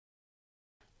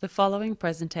The following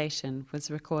presentation was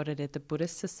recorded at the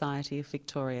Buddhist Society of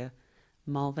Victoria,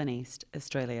 Malvern East,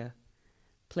 Australia.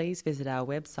 Please visit our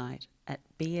website at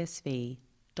bsv.net.au.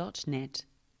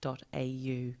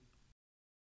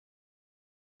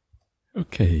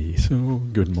 Okay, so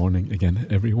good morning again,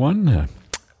 everyone,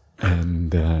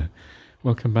 and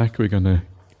welcome back. We're going to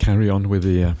carry on with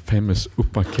the famous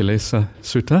Upakilesa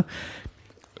Sutta,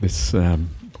 this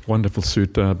wonderful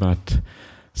sutta about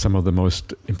some of the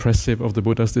most impressive of the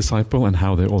Buddha's disciples and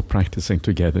how they're all practicing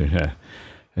together here.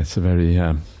 It's a very,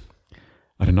 to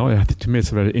me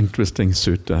it's a very interesting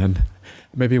sutta, and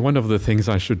maybe one of the things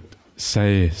I should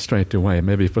say straight away,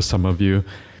 maybe for some of you,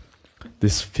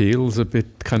 this feels a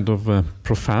bit kind of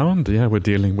profound. Yeah, we're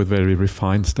dealing with very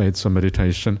refined states of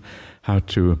meditation, how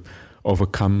to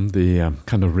overcome the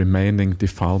kind of remaining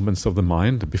defilements of the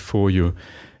mind before you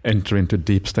enter into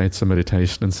deep states of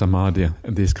meditation and samadhi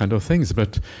and these kind of things.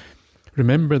 But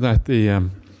remember that the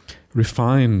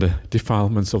refined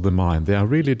defilements of the mind, they are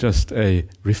really just a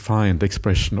refined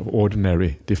expression of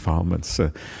ordinary defilements.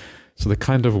 So the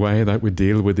kind of way that we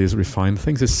deal with these refined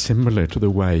things is similar to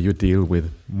the way you deal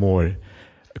with more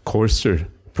coarser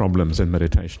problems in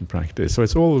meditation practice. So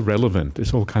it's all relevant.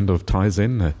 It's all kind of ties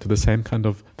in to the same kind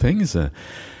of things.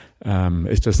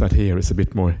 It's just that here it's a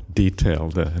bit more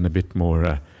detailed and a bit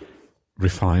more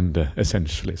refined,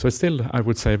 essentially. So it's still, I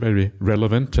would say, very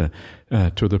relevant to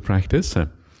the practice.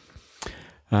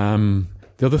 The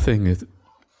other thing is,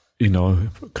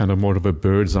 kind of more of a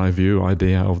bird's eye view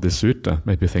idea of the sutta,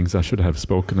 maybe things I should have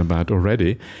spoken about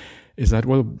already, is that,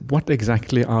 well, what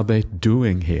exactly are they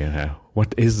doing here?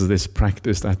 What is this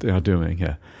practice that they are doing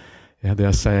here? Yeah, they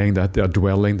are saying that they are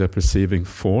dwelling, they're perceiving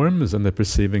forms and they're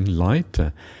perceiving light.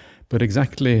 But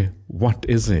exactly what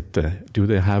is it? Do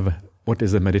they have, what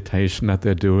is the meditation that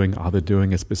they're doing? Are they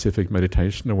doing a specific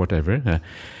meditation or whatever?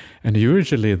 And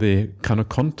usually the kind of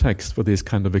context for these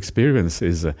kind of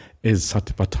experiences is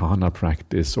satipatthana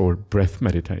practice or breath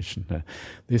meditation.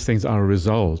 These things are a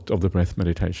result of the breath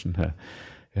meditation.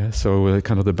 Yeah, so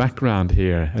kind of the background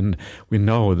here, and we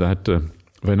know that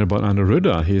Venerable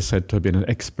Anuruddha, he is said to have been an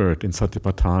expert in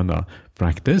satipatthana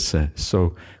practice,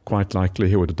 so quite likely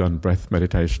he would have done breath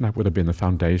meditation. That would have been the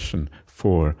foundation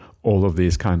for all of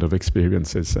these kind of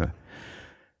experiences.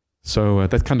 So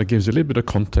that kind of gives you a little bit of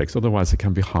context, otherwise it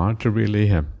can be hard to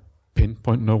really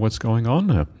pinpoint, know what's going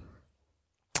on.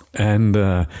 And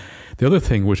the other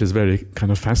thing which is very kind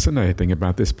of fascinating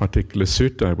about this particular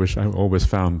sutta, which I always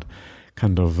found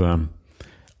kind of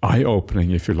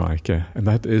eye-opening, if you like, and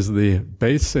that is the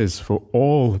basis for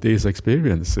all these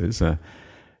experiences,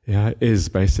 is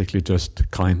basically just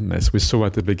kindness. We saw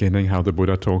at the beginning how the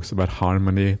Buddha talks about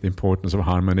harmony, the importance of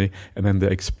harmony, and then they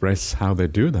express how they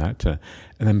do that. And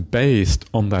then based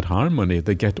on that harmony,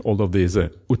 they get all of these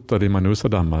uttari manusa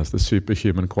dhammas, the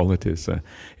superhuman qualities.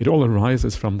 It all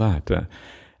arises from that.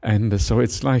 And so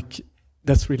it's like,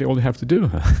 that's really all you have to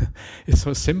do. It's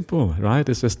so simple, right?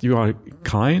 It's just you are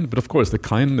kind, but of course the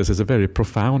kindness is a very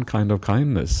profound kind of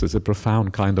kindness. It's a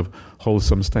profound kind of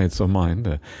wholesome states of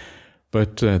mind.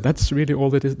 But that's really all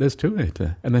that there's to it.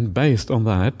 And then based on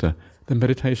that, the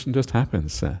meditation just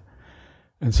happens.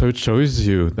 And so it shows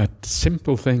you that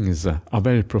simple things are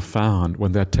very profound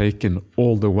when they're taken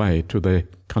all the way to the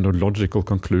kind of logical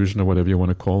conclusion or whatever you want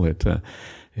to call it.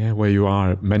 Where you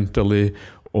are mentally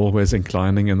always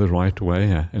inclining in the right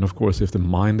way. And of course, if the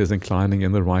mind is inclining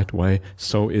in the right way,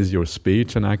 so is your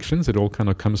speech and actions. It all kind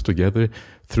of comes together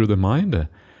through the mind.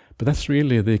 But that's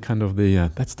really the kind of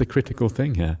that's the critical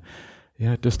thing here.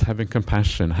 Yeah, just having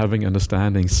compassion, having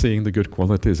understanding, seeing the good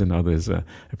qualities in others,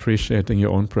 appreciating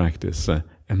your own practice.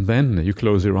 And then you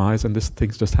close your eyes and these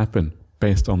things just happen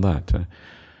based on that.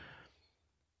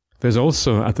 There's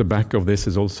also, at the back of this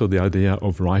is also the idea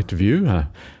of right view.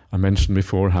 I mentioned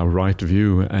before how right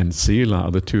view and sila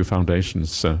are the two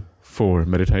foundations for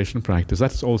meditation practice.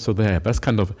 That's also there. That's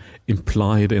kind of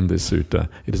implied in this sutta.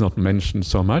 It is not mentioned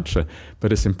so much,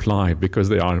 but it's implied because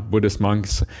they are Buddhist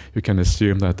monks. You can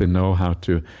assume that they know how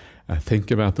to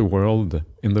think about the world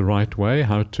in the right way,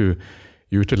 how to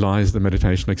utilize the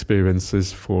meditation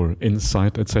experiences for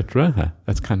insight, etc.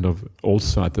 That's kind of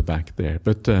also at the back there.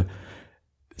 But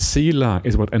sila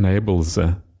is what enables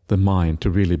the mind to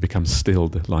really become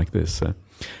stilled like this.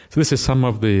 So this is some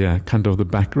of the kind of the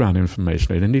background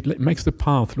information, and it makes the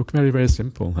path look very, very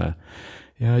simple.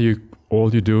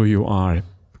 All you do, you are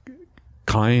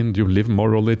kind, you live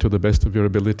morally to the best of your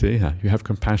ability, you have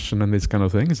compassion and these kind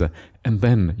of things, and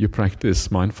then you practice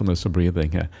mindfulness of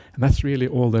breathing. And that's really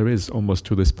all there is almost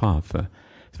to this path.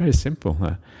 It's very simple.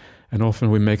 And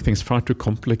often we make things far too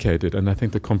complicated, and I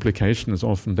think the complications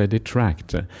often they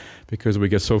detract because we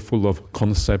get so full of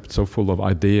concepts, so full of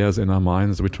ideas in our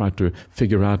minds. We try to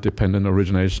figure out dependent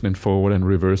origination in forward and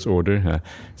reverse order,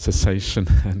 cessation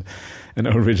and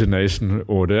origination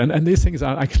order, and these things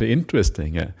are actually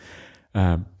interesting.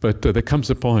 But there comes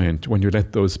a point when you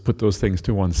put those things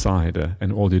to one side,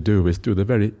 and all you do is do the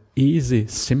very easy,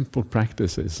 simple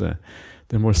practices.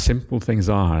 The more simple things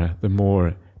are, the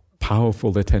more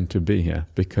powerful they tend to be,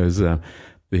 because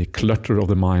the clutter of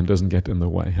the mind doesn't get in the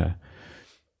way.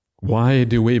 Why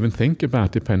do we even think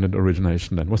about dependent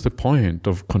origination then? What's the point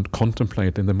of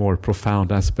contemplating the more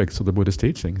profound aspects of the Buddhist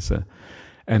teachings?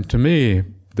 And to me,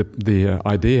 the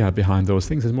idea behind those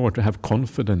things is more to have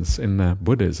confidence in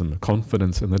Buddhism,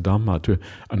 confidence in the Dhamma, to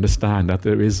understand that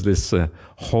there is this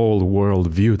whole world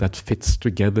view that fits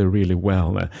together really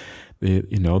well.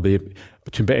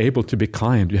 To be able to be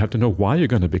kind, you have to know why you're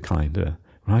going to be kind.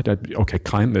 Right? Okay,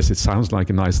 kindness, it sounds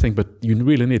like a nice thing, but you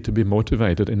really need to be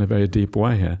motivated in a very deep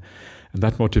way. And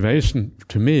that motivation,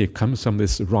 to me, comes from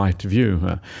this right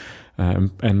view.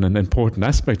 And an important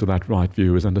aspect of that right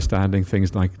view is understanding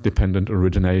things like dependent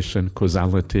origination,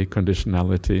 causality,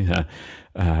 conditionality,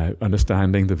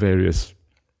 understanding the various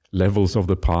levels of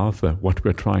the path, what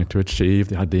we're trying to achieve,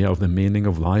 the idea of the meaning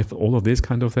of life, all of these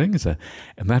kind of things. And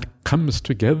that comes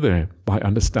together by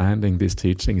understanding these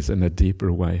teachings in a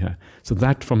deeper way. So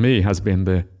that, for me, has been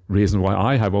the reason why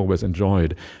I have always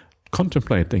enjoyed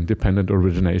contemplating dependent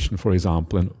origination, for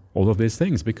example, and all of these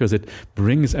things, because it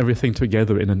brings everything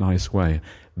together in a nice way.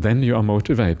 Then you are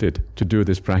motivated to do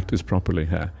this practice properly.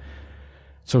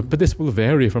 But this will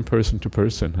vary from person to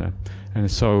person. And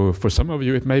so for some of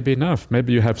you it may be enough.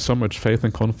 Maybe you have so much faith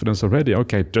and confidence already.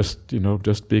 Okay, just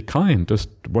be kind, just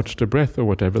watch the breath or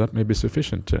whatever, that may be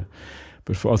sufficient.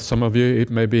 But for some of you it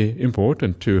may be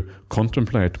important to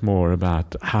contemplate more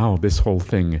about how this whole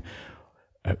thing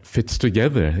fits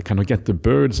together, kind of get the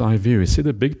bird's eye view. You see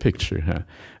the big picture.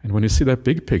 And when you see that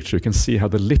big picture, you can see how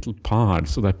the little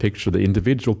parts of that picture, the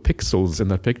individual pixels in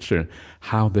that picture,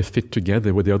 how they fit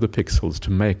together with the other pixels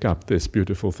to make up this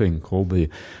beautiful thing called the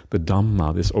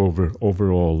Dhamma, this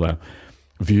overall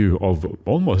view of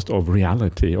almost of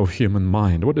reality, of human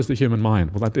mind. What is the human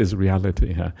mind? Well, that is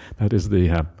reality. That is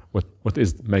the what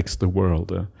makes the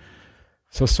world.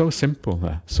 So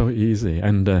simple, so easy.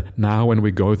 And now when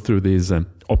we go through these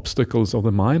obstacles of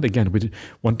the mind, again, we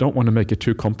don't want to make it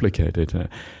too complicated.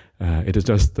 It is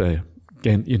just,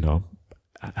 again,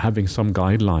 having some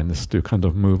guidelines to kind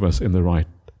of move us in the right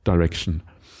direction.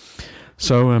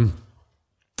 So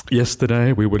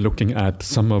yesterday we were looking at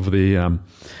some of the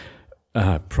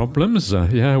problems.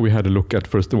 We had a look at,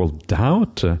 first of all,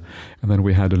 doubt, and then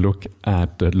we had a look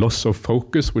at loss of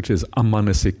focus, which is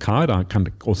amanasikara, can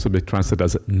also be translated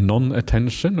as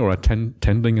non-attention or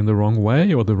tending in the wrong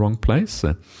way or the wrong place.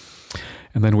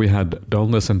 And then we had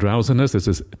dullness and drowsiness. This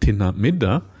is tina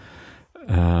midda.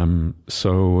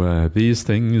 So these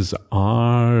things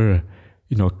are,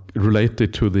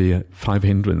 related to the five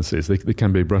hindrances. They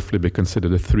can be roughly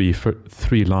considered the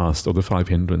three last of the five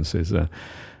hindrances.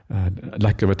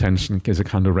 Lack of attention is a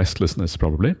kind of restlessness,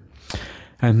 probably.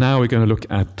 And now we're going to look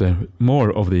at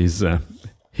more of these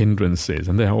hindrances,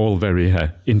 and they are all very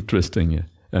interesting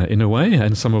in a way,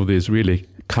 and some of these really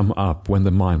come up when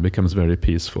the mind becomes very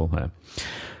peaceful.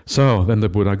 So then the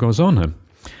Buddha goes on.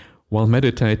 While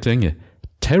meditating,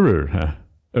 terror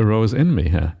arose in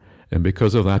me, and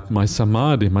because of that my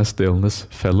samadhi, my stillness,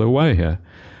 fell away.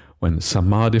 When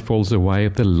samadhi falls away,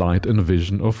 the light and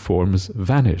vision of forms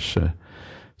vanish.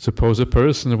 Suppose a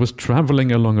person was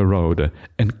traveling along a road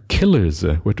and killers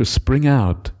were to spring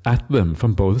out at them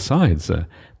from both sides.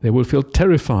 They would feel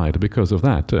terrified because of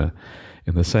that.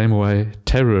 In the same way,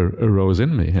 terror arose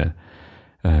in me.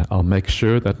 I'll make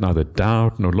sure that neither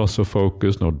doubt, nor loss of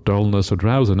focus, nor dullness or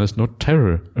drowsiness, nor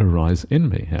terror arise in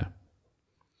me.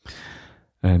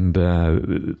 And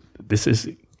this is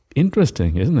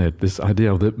interesting, isn't it? This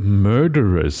idea of the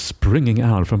murderers springing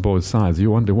out from both sides. You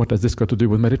wonder, what has this got to do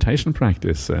with meditation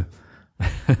practice?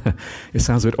 It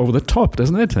sounds a bit over the top,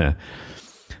 doesn't it?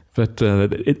 But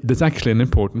there's actually an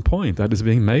important point that is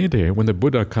being made here. When the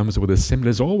Buddha comes with a symbol,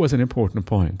 there's always an important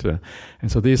point.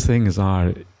 And so these things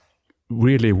are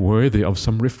really worthy of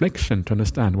some reflection to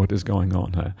understand what is going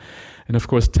on. And of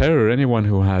course, terror, anyone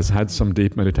who has had some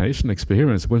deep meditation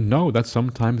experience will know that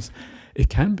sometimes it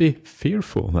can be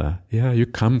fearful. You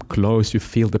come close, you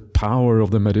feel the power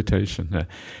of the meditation.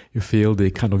 You feel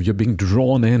the kind of, you're being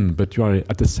drawn in, but you are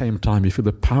at the same time, you feel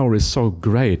the power is so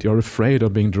great, you're afraid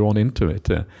of being drawn into it.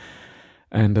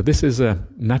 And this is a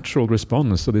natural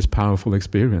response to these powerful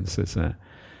experiences.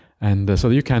 And so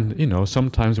you can,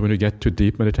 sometimes when you get to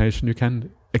deep meditation, you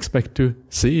can expect to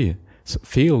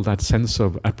feel that sense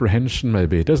of apprehension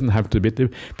maybe. It doesn't have to be.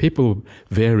 People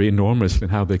vary enormously in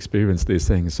how they experience these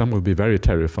things. Some will be very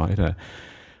terrified.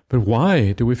 But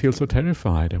why do we feel so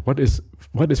terrified? What is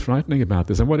frightening about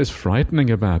this? And what is frightening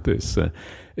about this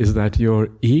is that your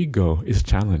ego is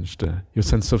challenged. Your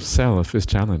sense of self is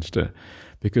challenged.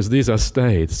 Because these are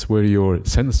states where your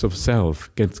sense of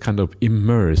self gets kind of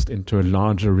immersed into a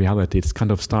larger reality. It's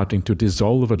kind of starting to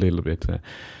dissolve a little bit.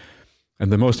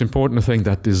 And the most important thing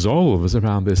that dissolves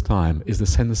around this time is the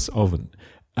sense of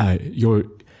your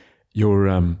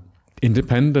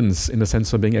independence, in the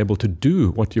sense of being able to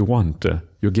do what you want.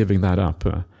 You're giving that up.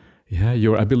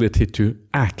 Your ability to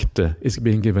act is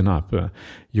being given up.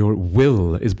 Your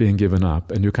will is being given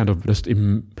up, and you're kind of just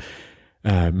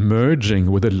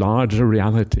merging with a larger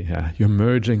reality. You're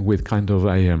merging with kind of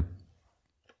a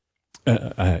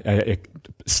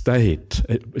state,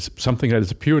 something that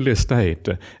is purely a state,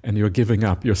 and you're giving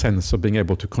up your sense of being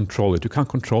able to control it. You can't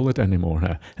control it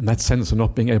anymore. And that sense of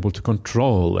not being able to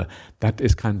control, that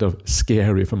is kind of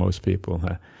scary for most people.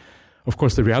 Of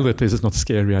course, the reality is it's not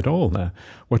scary at all.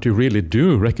 What you really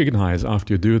do recognize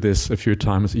after you do this a few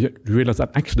times, you realize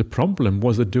that actually the problem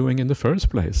was the doing in the first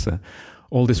place.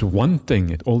 All this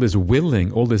wanting, all this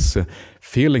willing, all this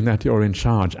feeling that you're in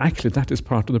charge, actually that is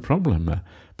part of the problem.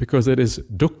 Because it is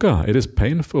dukkha, it is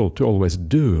painful to always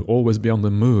do, always be on the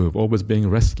move, always being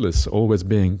restless, always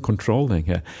being controlling.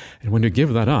 And when you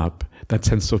give that up, that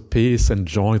sense of peace and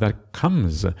joy that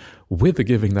comes with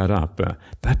giving that up,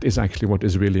 that is actually what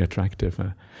is really attractive.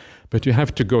 But you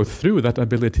have to go through that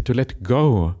ability to let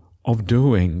go of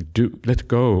doing, let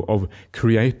go of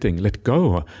creating, let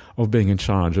go of being in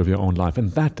charge of your own life.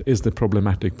 And that is the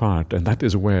problematic part. And that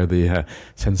is where the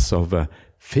sense of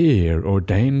fear or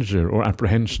danger or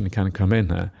apprehension can come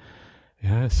in.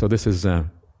 So this is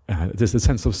the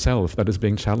sense of self that is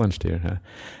being challenged here.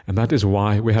 And that is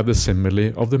why we have the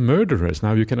simile of the murderers.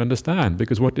 Now you can understand,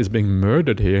 because what is being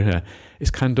murdered here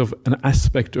is kind of an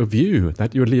aspect of you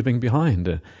that you're leaving behind.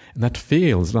 And that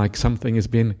feels like something is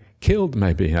being killed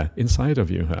maybe inside of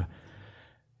you.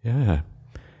 And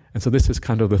so this is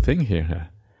kind of the thing here.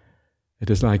 It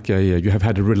is like you have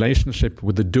had a relationship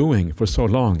with the doing for so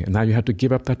long, and now you have to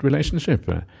give up that relationship.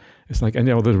 It's like any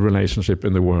other relationship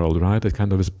in the world, right? It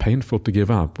kind of is painful to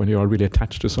give up when you are really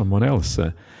attached to someone else.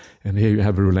 And here you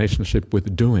have a relationship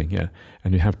with doing,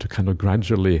 and you have to kind of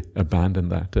gradually abandon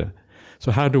that.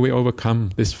 So how do we overcome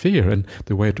this fear? And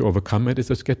the way to overcome it is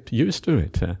just get used to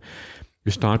it.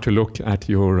 You start to look at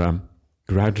your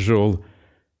gradual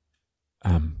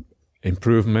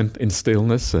improvement in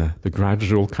stillness, the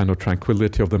gradual kind of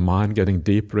tranquility of the mind getting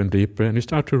deeper and deeper, and you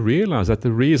start to realize that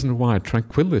the reason why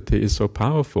tranquility is so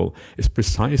powerful is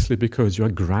precisely because you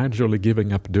are gradually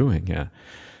giving up doing.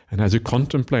 And as you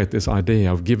contemplate this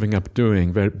idea of giving up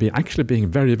doing, actually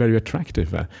being very, very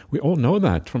attractive, we all know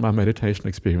that from our meditation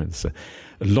experience.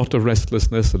 A lot of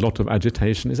restlessness, a lot of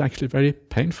agitation is actually very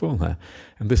painful.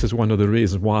 And this is one of the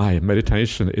reasons why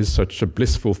meditation is such a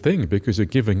blissful thing, because you're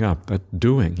giving up that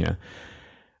doing.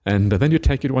 And then you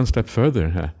take it one step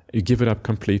further. You give it up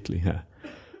completely.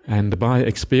 And by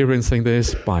experiencing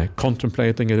this, by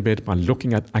contemplating it a bit, by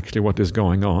looking at actually what is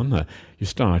going on, you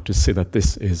start to see that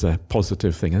this is a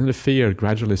positive thing. And the fear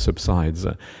gradually subsides.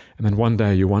 And then one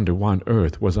day you wonder, why on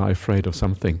earth was I afraid of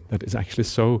something that is actually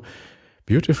so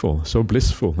beautiful, so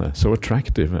blissful, so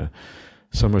attractive,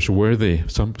 so much worthy,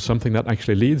 something that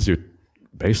actually leads you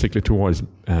basically towards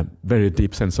a very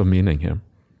deep sense of meaning here.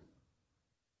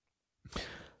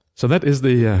 So that is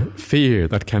the fear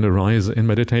that can arise in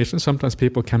meditation. Sometimes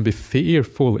people can be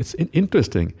fearful. It's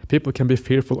interesting. People can be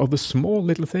fearful of the small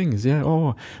little things.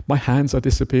 Oh, my hands are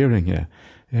disappearing.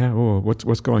 Oh,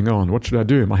 what's going on? What should I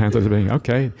do? My hands are disappearing.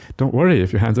 Okay, don't worry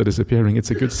if your hands are disappearing.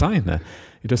 It's a good sign.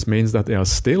 It just means that they are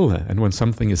still. And when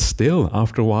something is still,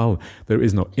 after a while, there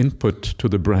is no input to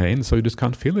the brain, so you just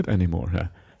can't feel it anymore.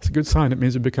 It's a good sign. It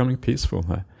means you're becoming peaceful.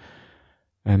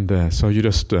 And so you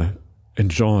just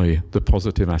enjoy the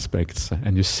positive aspects,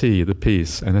 and you see the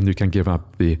peace, and then you can give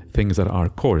up the things that are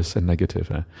coarse and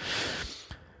negative.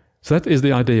 So that is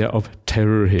the idea of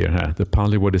terror here. The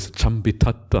Pali word is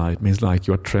chambitatta. It means like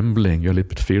you're trembling, you're a little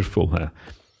bit fearful.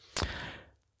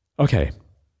 Okay.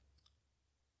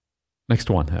 Next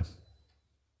one.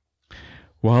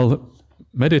 While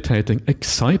meditating,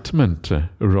 excitement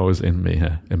arose in me,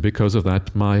 and because of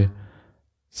that my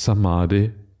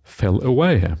samadhi fell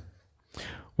away.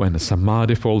 When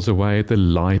samadhi falls away, the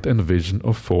light and vision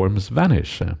of forms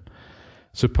vanish.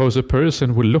 Suppose a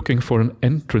person were looking for an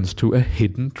entrance to a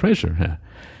hidden treasure,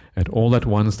 and all at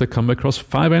once they come across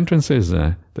 5 entrances.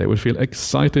 They would feel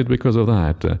excited because of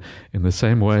that. In the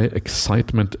same way,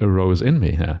 excitement arose in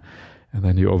me. And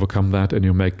then you overcome that and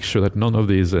you make sure that none of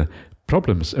these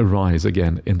problems arise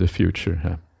again in the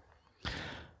future.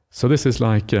 So this is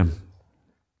like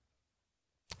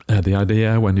the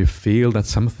idea when you feel that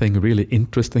something really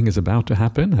interesting is about to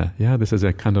happen. This is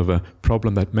a kind of a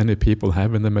problem that many people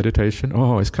have in the meditation.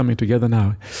 Oh, it's coming together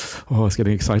now. Oh, it's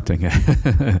getting exciting.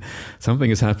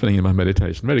 Something is happening in my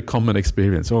meditation. Very common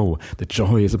experience. Oh, the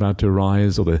joy is about to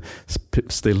arise, or the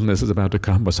stillness is about to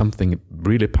come, or something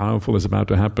really powerful is about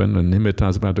to happen, and nimitta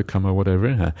is about to come, or whatever.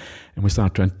 And we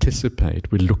start to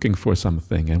anticipate. We're looking for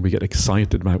something, and we get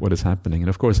excited about what is happening. And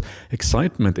of course,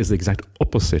 excitement is the exact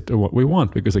opposite of what we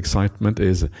want, because excitement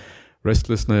is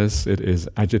restlessness, it is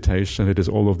agitation, it is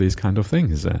all of these kind of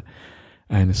things.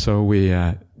 And so we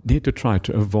need to try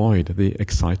to avoid the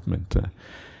excitement.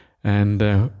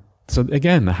 So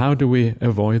again, how do we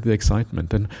avoid the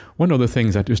excitement? And one of the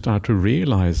things that you start to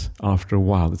realize after a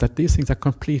while is that these things are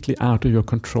completely out of your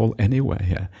control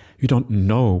anyway. You don't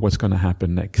know what's going to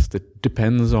happen next. It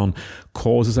depends on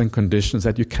causes and conditions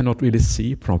that you cannot really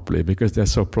see properly because they're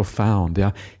so profound. They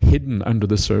are hidden under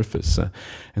the surface.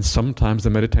 And sometimes the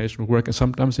meditation will work and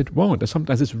sometimes it won't. And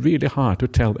sometimes it's really hard to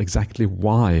tell exactly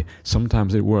why.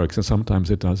 Sometimes it works and sometimes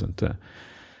it doesn't.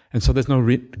 And so there's no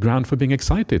ground for being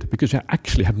excited because you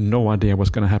actually have no idea what's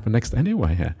going to happen next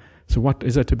anyway. So what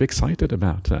is there to be excited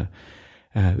about?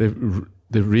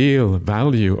 The real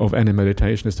value of any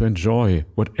meditation is to enjoy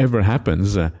whatever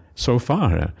happens so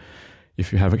far.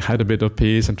 If you have had a bit of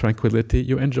peace and tranquility,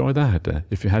 you enjoy that.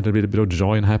 If you had a little bit of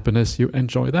joy and happiness, you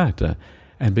enjoy that.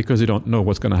 And because you don't know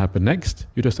what's going to happen next,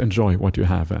 you just enjoy what you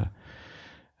have.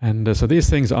 And so these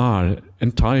things are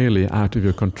entirely out of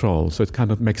your control. So it kind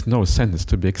of makes no sense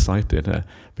to be excited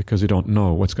because you don't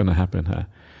know what's going to happen.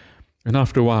 And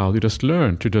after a while, you just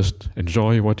learn to just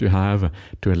enjoy what you have,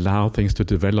 to allow things to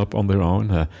develop on their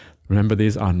own. Remember,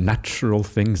 these are natural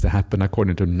things that happen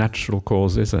according to natural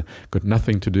causes, got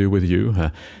nothing to do with you.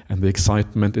 And the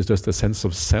excitement is just a sense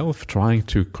of self, trying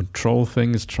to control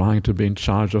things, trying to be in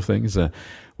charge of things,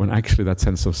 when actually that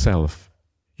sense of self,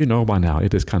 you know by now,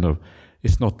 it is kind of,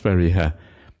 it's not very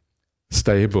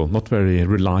stable, not very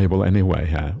reliable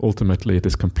anyway. Ultimately, it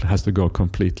has to go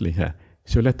completely.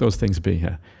 So let those things be.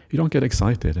 You don't get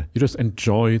excited. You just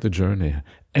enjoy the journey,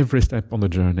 every step on the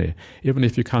journey. Even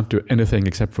if you can't do anything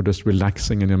except for just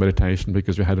relaxing in your meditation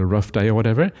because you had a rough day or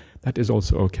whatever, that is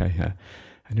also okay.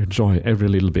 And you enjoy every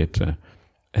little bit.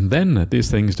 And then these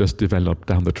things just develop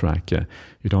down the track. You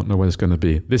don't know whether it's going to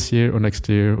be this year or next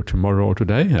year or tomorrow or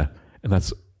today. And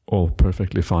that's all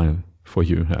perfectly fine for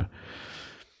you.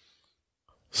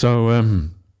 So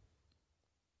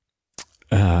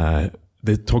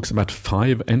it talks about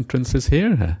 5 entrances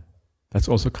here. That's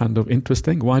also kind of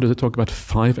interesting. Why does it talk about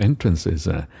 5 entrances?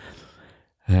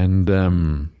 And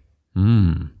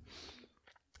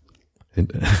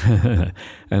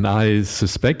I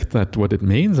suspect that what it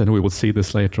means, and we will see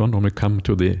this later on when we come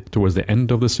to towards the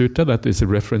end of the sutta, that is a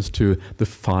reference to the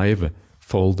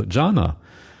 5-fold jhana.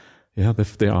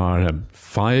 There are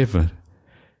 5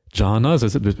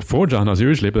 jhanas. There's 4 jhanas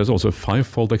usually, but there's also a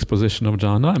 5-fold exposition of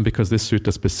jhana. And because this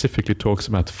sutta specifically talks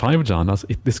about 5 jhanas,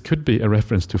 this could be a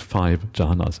reference to 5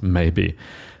 jhanas, maybe.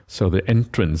 So the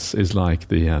entrance is like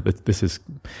this is,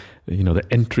 the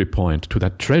entry point to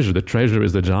that treasure. The treasure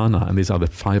is the jhana, and these are the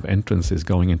 5 entrances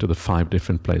going into the 5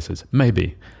 different places.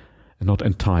 Maybe, I'm not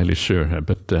entirely sure,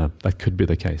 but that could be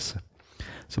the case.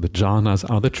 So the jhanas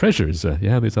are the treasures.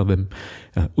 These are the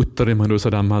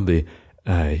uttarimanusa dhamma, the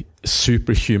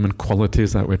superhuman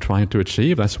qualities that we're trying to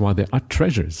achieve. That's why they are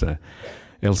treasures.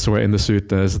 Elsewhere in the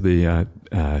suttas,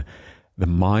 the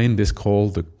mind is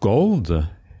called the gold.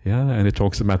 And it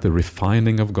talks about the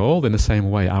refining of gold. In the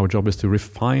same way, our job is to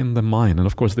refine the mind. And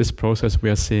of course, this process we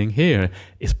are seeing here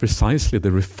is precisely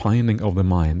the refining of the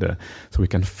mind. So we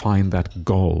can find that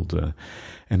gold.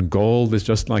 And gold is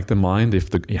just like the mind.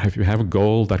 If you have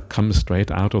gold that comes straight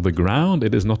out of the ground,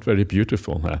 it is not very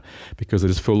beautiful because it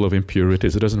is full of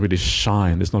impurities. It doesn't really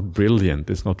shine. It's not brilliant.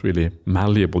 It's not really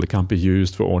malleable. It can't be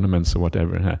used for ornaments or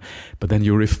whatever. But then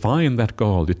you refine that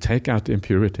gold. You take out the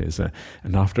impurities.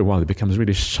 And after a while, it becomes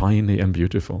really shiny and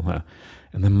beautiful.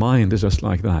 And the mind is just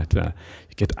like that.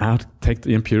 You get out, take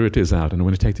the impurities out. And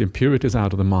when you take the impurities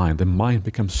out of the mind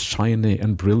becomes shiny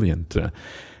and brilliant.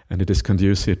 And it is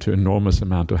conducive to enormous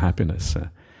amount of happiness.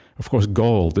 Of course,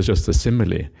 gold is just a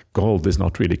simile. Gold is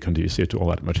not really conducive to all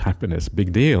that much happiness.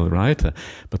 Big deal, right?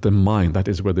 But the mind, that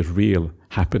is where the real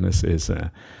happiness is.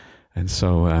 And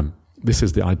so this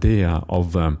is the idea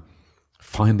of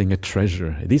finding a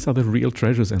treasure. These are the real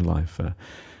treasures in life.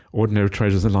 ordinary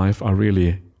treasures in life are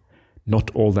really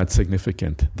not all that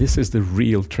significant. This is the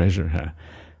real treasure here.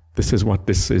 This is what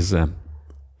this is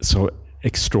so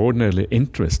extraordinarily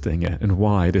interesting and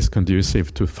why it is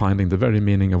conducive to finding the very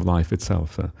meaning of life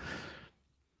itself.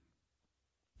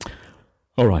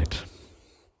 All right.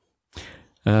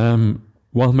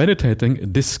 While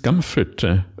meditating, discomfort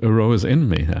arose in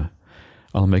me.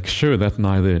 I'll make sure that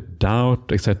neither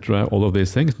doubt, etc., all of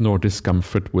these things, nor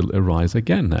discomfort will arise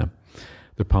again.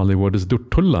 The Pali word is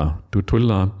dutulla.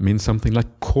 Dutulla means something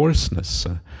like coarseness.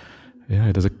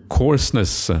 There's a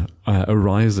coarseness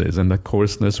arises, and that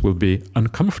coarseness will be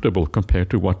uncomfortable compared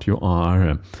to what you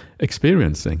are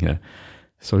experiencing.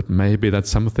 So it may be that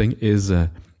something is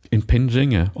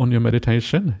impinging on your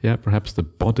meditation. Perhaps the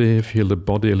body, feel the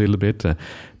body a little bit.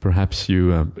 Perhaps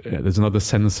you there's other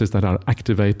senses that are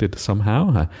activated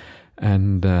somehow,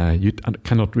 and you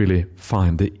cannot really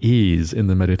find the ease in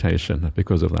the meditation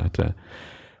because of that.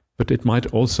 But it might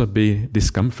also be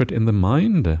discomfort in the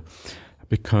mind,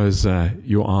 because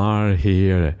you are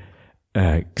here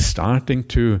starting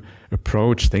to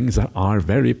approach things that are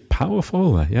very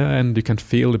powerful, and you can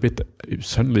feel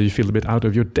suddenly you feel a bit out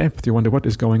of your depth. You wonder, what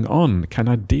is going on? Can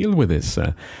I deal with this?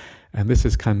 And this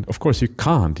is of course you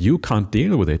can't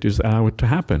deal with it. You just allow it to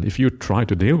happen. If you try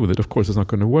to deal with it, of course it's not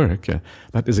going to work.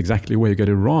 That is exactly where you get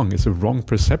it wrong. It's a wrong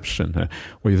perception,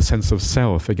 where the sense of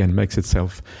self again makes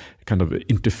itself kind of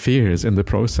interferes in the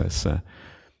process.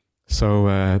 So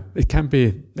it can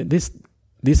be,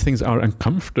 these things are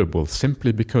uncomfortable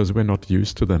simply because we're not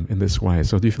used to them in this way.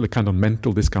 So you feel a kind of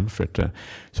mental discomfort.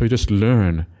 So you just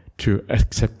learn to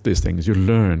accept these things. You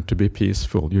learn to be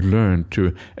peaceful. You learn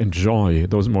to enjoy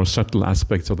those more subtle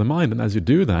aspects of the mind. And as you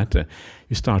do that,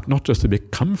 you start not just to be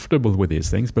comfortable with these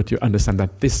things, but you understand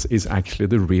that this is actually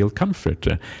the real comfort.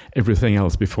 Everything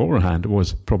else beforehand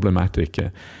was problematic.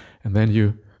 And then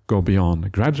you go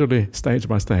beyond, gradually, stage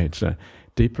by stage,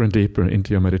 deeper and deeper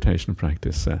into your meditation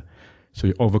practice. So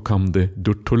you overcome the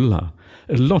dutulla.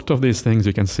 A lot of these things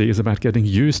you can see is about getting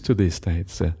used to these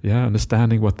states,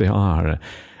 understanding what they are,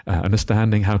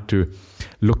 understanding how to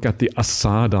look at the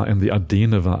asada and the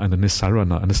adinava and the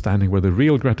nisarana, understanding where the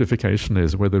real gratification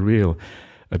is, where the real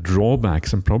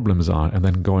drawbacks and problems are, and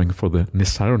then going for the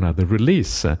nisarana, the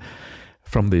release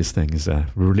from these things,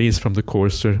 release from the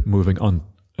coarser, moving on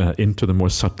into the more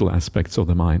subtle aspects of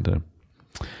the mind.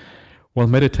 While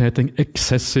meditating,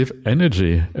 excessive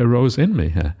energy arose in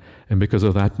me, and because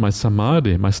of that my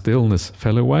samadhi, my stillness,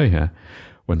 fell away.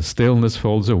 When stillness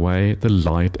falls away, the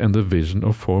light and the vision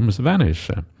of forms vanish.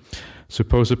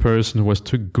 Suppose a person was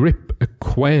to grip a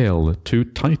quail too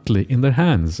tightly in their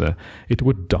hands, it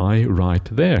would die right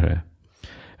there.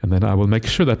 And then I will make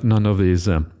sure that none of these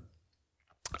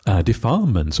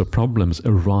defilements or problems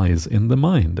arise in the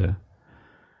mind.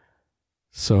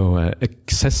 So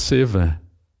excessive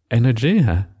energy,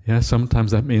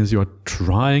 sometimes that means you're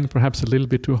trying perhaps a little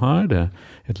bit too hard. A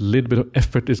little bit of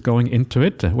effort is going into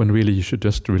it, when really you should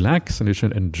just relax and you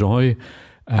should enjoy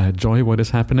what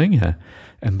is happening.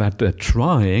 And that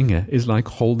trying is like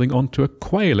holding on to a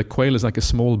quail. A quail is like a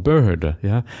small bird,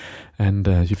 and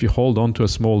if you hold on to a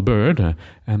small bird,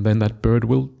 and then that bird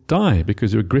will die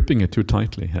because you're gripping it too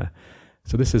tightly.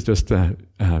 So this is just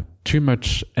too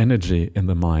much energy in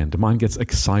the mind. The mind gets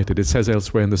excited. It says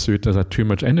elsewhere in the sutta that too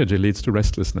much energy leads to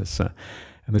restlessness.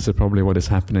 And this is probably what is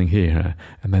happening here.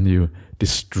 And then you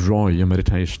destroy your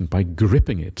meditation by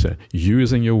gripping it,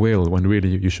 using your will, when really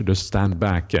you should just stand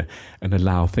back and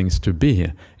allow things to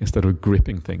be instead of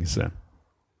gripping things.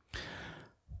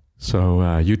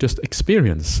 So you just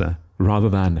experience rather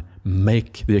than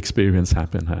make the experience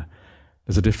happen.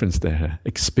 There's a difference there.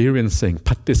 Experiencing,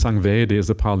 patisangvedi is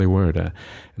the Pali word. And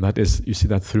that is, you see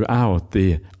that throughout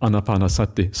the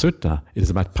Anapanasati Sutta. It is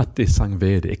about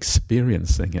patisangvedi,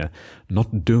 experiencing,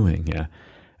 not doing.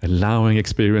 Allowing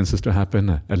experiences to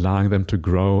happen, allowing them to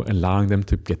grow, allowing them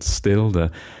to get stilled,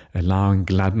 allowing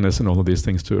gladness and all of these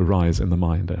things to arise in the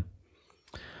mind.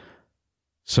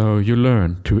 So you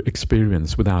learn to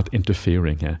experience without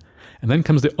interfering. And then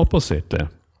comes the opposite.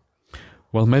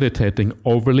 While meditating,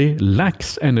 overly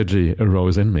lax energy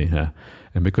arose in me,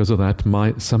 and because of that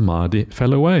my samadhi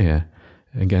fell away.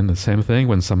 Again, the same thing,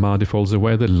 when samadhi falls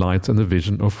away, the light and the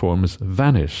vision of forms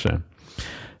vanish.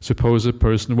 Suppose a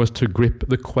person was to grip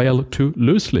the quail too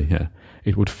loosely,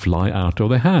 it would fly out of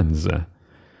their hands.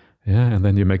 And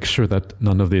then you make sure that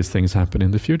none of these things happen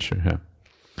in the future.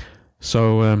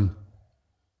 So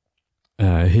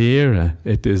here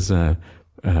it is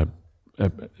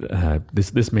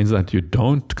this means that you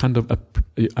don't kind of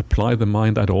apply the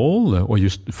mind at all, or you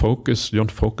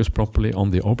don't focus properly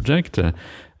on the object,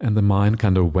 and the mind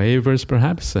kind of wavers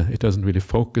perhaps. It doesn't really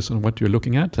focus on what you're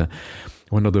looking at.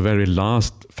 One of the very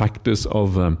last factors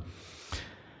of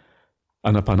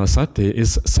anapanasati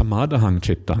is samadhang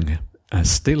chittang,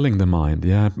 stilling the mind,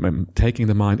 taking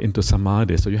the mind into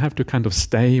samadhi. So you have to kind of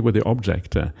stay with the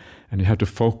object, and you have to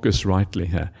focus rightly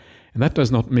here. And that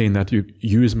does not mean that you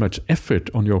use much effort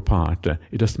on your part.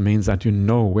 It just means that you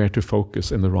know where to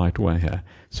focus in the right way here.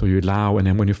 So you allow, and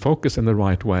then when you focus in the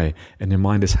right way, and your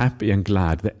mind is happy and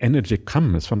glad, the energy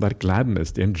comes from that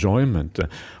gladness, the enjoyment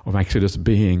of actually just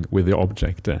being with the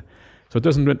object. So it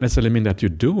doesn't necessarily mean that you're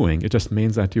doing, it just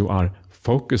means that you are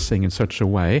focusing in such a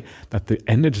way that the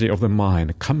energy of the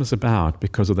mind comes about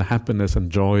because of the happiness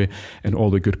and joy and all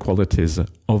the good qualities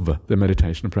of the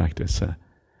meditation practice.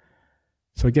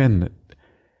 So again,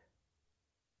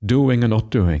 doing and not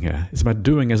doing. It's about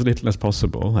doing as little as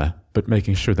possible, but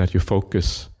making sure that you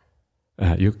focus,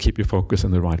 you keep your focus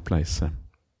in the right place.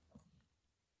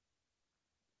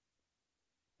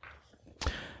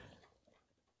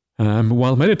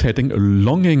 While meditating,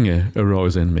 longing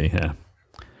arose in me here.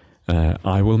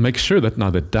 I will make sure that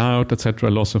neither doubt,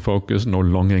 etc., loss of focus, nor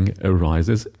longing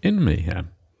arises in me here.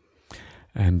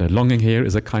 And longing here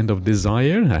is a kind of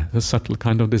desire, a subtle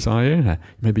kind of desire.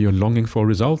 Maybe you're longing for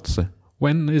results.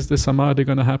 When is the samadhi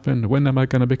going to happen? When am I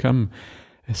going to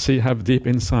have deep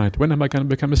insight? When am I going to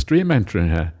become a stream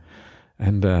enterer?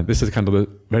 And this is kind of a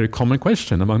very common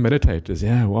question among meditators.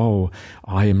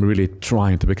 I am really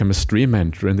trying to become a stream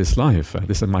enterer in this life.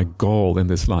 This is my goal in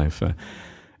this life.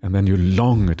 And then you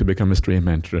long to become a stream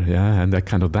enterer, and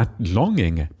that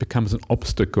longing becomes an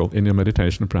obstacle in your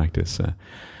meditation practice.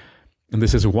 And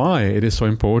this is why it is so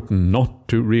important not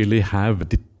to really have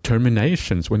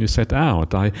determinations when you set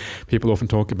out. People often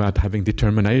talk about having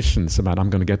determinations about I'm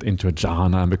going to get into a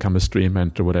jhana and become a stream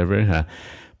enterer, whatever.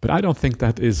 But I don't think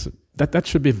that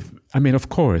should be. I mean, of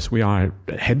course, we are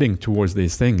heading towards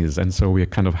these things, and so we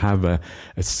kind of have a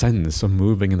sense of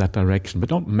moving in that direction. But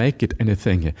don't make it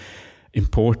anything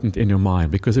important in your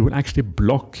mind, because it will actually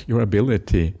block your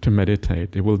ability to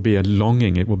meditate. It will be a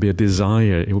longing, it will be a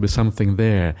desire, it will be something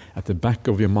there at the back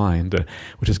of your mind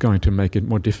which is going to make it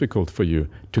more difficult for you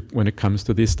when it comes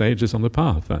to these stages on the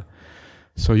path.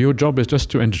 So your job is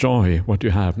just to enjoy what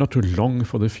you have, not to long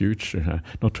for the future,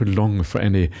 not to long for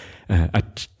any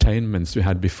attainments you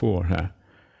had before.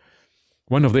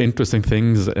 One of the interesting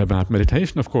things about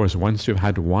meditation, of course, once you've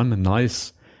had one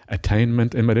nice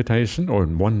attainment in meditation, or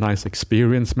one nice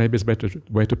experience, maybe is a better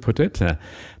way to put it,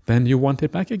 then you want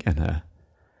it back again.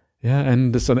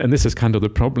 And this is kind of the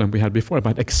problem we had before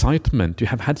about excitement. You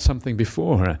have had something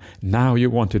before, now you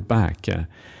want it back.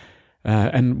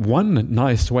 And one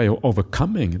nice way of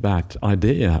overcoming that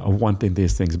idea of wanting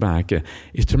these things back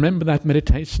is to remember that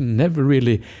meditation never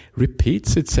really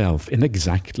repeats itself in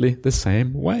exactly the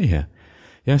same way.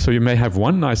 So you may have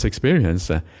one nice experience,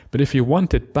 but if you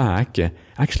want it back,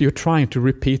 actually you're trying to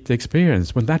repeat the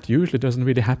experience when that usually doesn't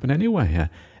really happen anyway.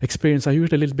 Experiences are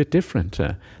usually a little bit different.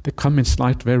 They come in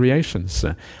slight variations.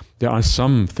 There are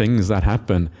some things that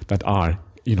happen that are,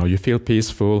 you feel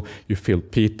peaceful, you feel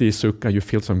piti, sukha, you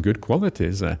feel some good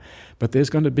qualities, but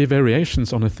there's going to be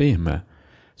variations on a theme.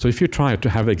 So if you try to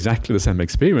have exactly the same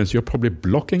experience, you're probably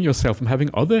blocking yourself from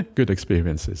having other good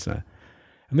experiences.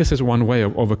 And this is one way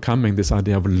of overcoming this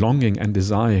idea of longing and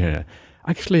desire.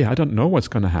 Actually, I don't know what's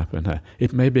going to happen.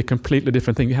 It may be a completely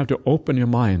different thing. You have to open your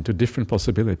mind to different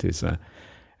possibilities.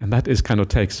 And that kind of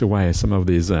takes away some of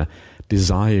these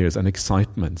desires and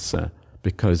excitements,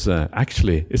 because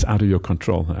actually it's out of your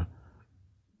control.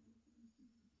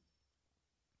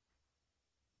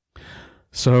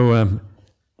 So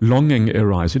longing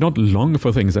arises. You don't long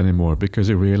for things anymore because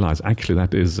you realize actually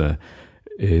that is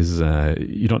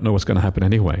you don't know what's going to happen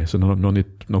anyway, so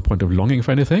no point of longing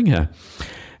for anything here.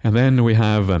 And then we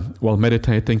have, while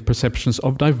meditating, perceptions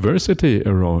of diversity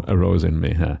arose in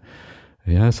me here.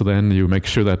 So then you make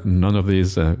sure that none of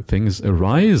these things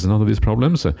arise, none of these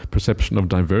problems. Perception of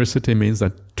diversity means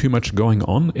that too much going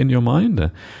on in your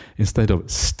mind. Instead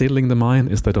of stilling the mind,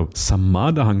 instead of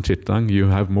samadhang chittang, you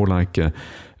have more like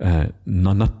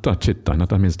nanatta chitta.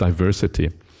 Nanatta means diversity.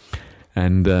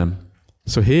 And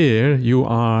so here you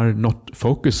are not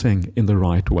focusing in the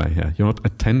right way. You're not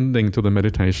attending to the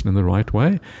meditation in the right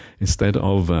way. Instead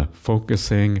of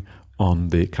focusing on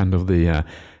the kind of the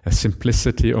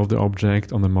simplicity of the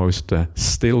object, on the most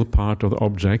still part of the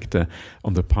object,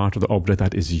 on the part of the object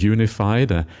that is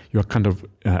unified. You're kind of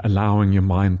allowing your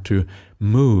mind to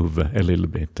move a little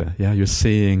bit. You're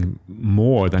seeing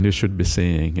more than you should be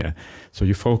seeing. So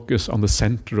you focus on the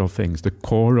center of things, the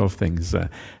core of things,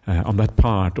 on that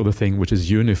part of the thing which is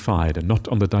unified, and not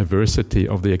on the diversity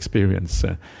of the experience.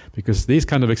 Because these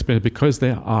kind of experiences, because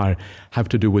they have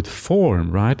to do with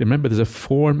form, right? Remember, there's a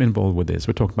form involved with this.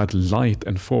 We're talking about light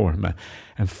and form.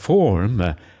 And form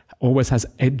always has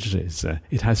edges,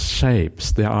 it has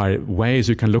shapes. There are ways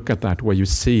you can look at that where you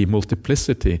see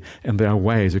multiplicity, and there are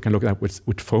ways you can look at that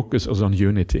which focuses on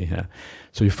unity.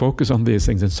 So you focus on these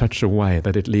things in such a way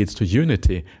that it leads to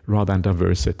unity rather than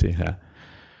diversity.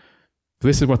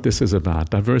 This is what this is about.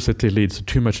 Diversity leads to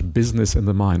too much business in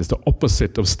the mind. It's the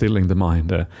opposite of stilling the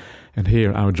mind. And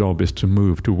here our job is to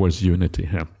move towards unity.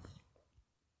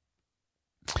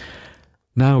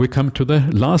 Now we come to the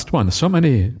last one. So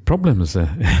many problems,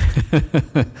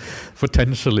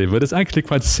 potentially, but it's actually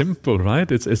quite simple, right?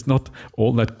 It's not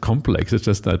all that complex. It's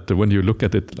just that when you look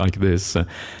at it like this,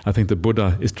 I think the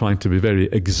Buddha is trying to be very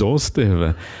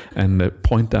exhaustive and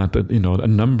point out, a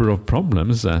number of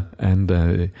problems,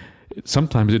 and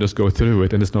sometimes you just go through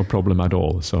it and it's no problem at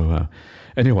all. So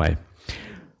anyway,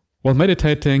 while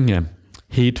meditating,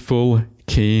 heedful,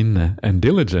 keen, and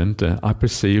diligent, I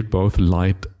perceived both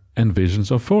light and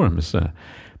visions of forms.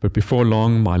 But before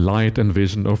long, my light and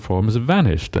vision of forms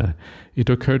vanished. It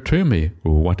occurred to me,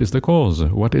 what is the cause?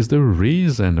 What is the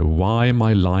reason why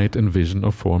my light and vision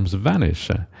of forms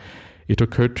vanish? It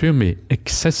occurred to me,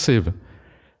 excessive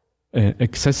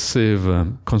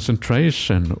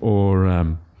concentration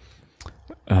or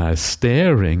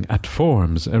staring at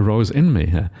forms arose in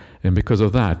me, and because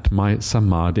of that my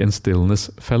samadhi and stillness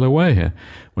fell away.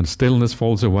 When stillness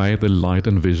falls away, the light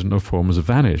and vision of forms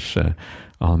vanish.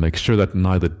 I'll make sure that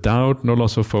neither doubt, nor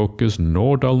loss of focus,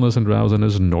 nor dullness and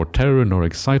drowsiness, nor terror, nor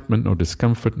excitement, nor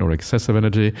discomfort, nor excessive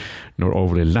energy, nor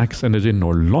overly lax energy,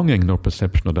 nor longing, nor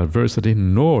perception of diversity,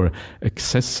 nor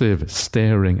excessive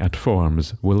staring at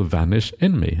forms will vanish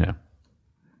in me.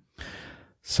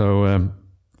 So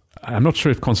I'm not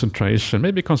sure if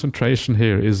maybe concentration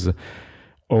here is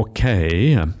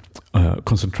okay,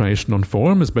 concentration on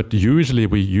forms, but usually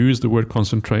we use the word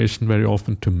concentration very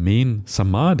often to mean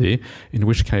samadhi, in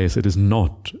which case it is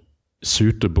not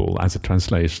suitable as a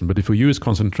translation. But if we use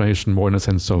concentration more in a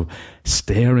sense of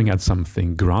staring at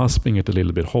something, grasping it a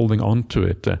little bit, holding on to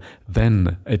it,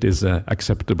 then it is an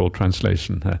acceptable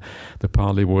translation. The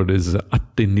Pali word is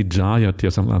atti nijayati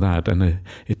or something like that, and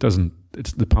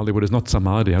the Pali word is not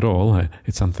samadhi at all,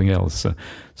 it's something else. So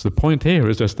the point here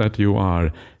is just that you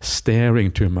are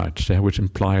staring too much, which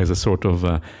implies a sort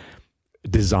of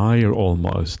desire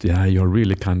almost. You're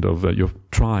really kind of, you're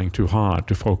trying too hard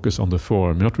to focus on the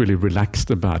form, you're not really relaxed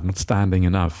about it, not standing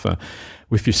enough.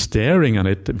 If you're staring at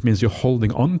it, it means you're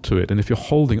holding on to it. And if you're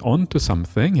holding on to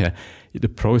something, the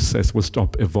process will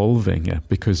stop evolving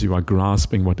because you are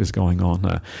grasping what is going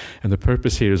on. And the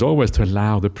purpose here is always to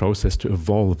allow the process to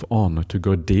evolve on, to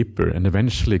go deeper and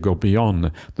eventually go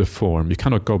beyond the form. You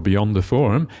cannot go beyond the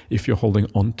form if you're holding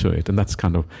on to it. And that's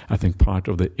kind of, I think, part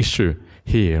of the issue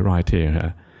here, right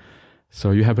here.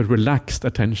 So you have a relaxed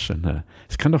attention.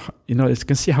 It's kind of, you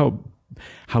can see how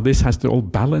this has to all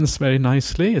balance very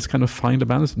nicely. It's kind of find a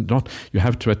balance. Not you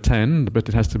have to attend, but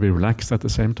it has to be relaxed at the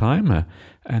same time.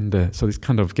 So it's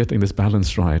kind of getting this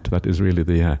balance right. That is really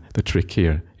the trick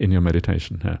here in your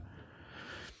meditation.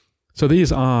 So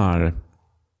these are a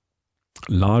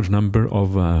large number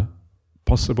of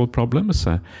possible problems.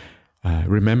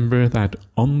 Remember that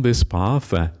on this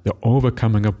path, the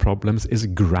overcoming of problems is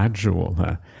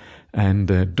gradual.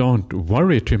 And don't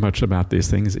worry too much about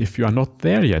these things if you are not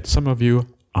there yet. Some of you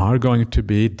are going to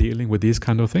be dealing with these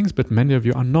kind of things, but many of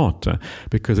you are not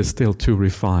because it's still too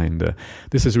refined.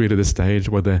 This is really the stage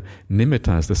where the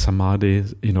nimittas, the samadhi,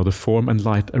 the form and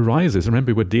light arises.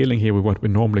 Remember, we're dealing here with what we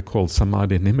normally call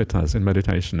samadhi nimittas in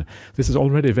meditation. This is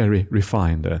already very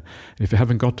refined. If you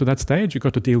haven't got to that stage, you've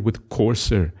got to deal with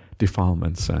coarser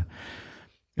defilements.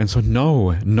 And so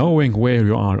knowing where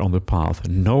you are on the path,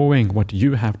 knowing what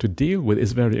you have to deal with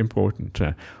is very important.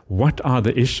 What are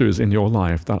the issues in your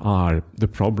life that are the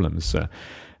problems?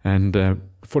 And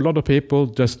for a lot of people,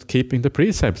 just keeping the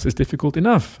precepts is difficult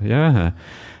enough.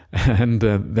 And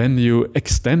then you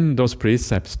extend those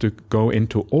precepts to go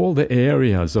into all the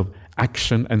areas of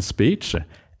action and speech.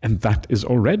 And that is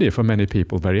already, for many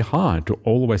people, very hard to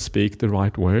always speak the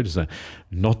right words,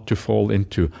 not to fall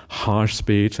into harsh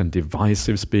speech and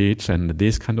divisive speech and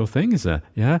these kind of things.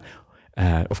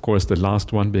 Of course, the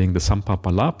last one being the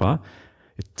sampapalapa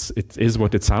it is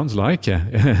what it sounds like.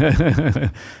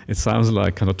 It sounds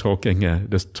like kind of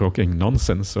just talking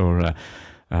nonsense. Or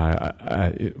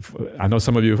I know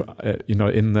some of you,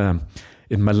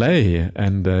 in Malay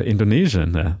and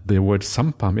Indonesian, the word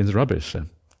sampah means rubbish.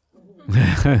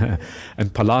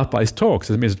 And palapa is talk,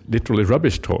 so it means literally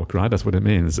rubbish talk, right? That's what it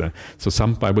means. So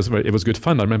sampah it was good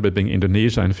fun. I remember being in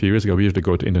Indonesia, and a few years ago we used to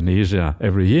go to Indonesia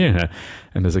every year,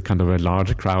 and there's a kind of a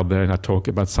large crowd there, and I talk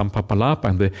about sampah palapa,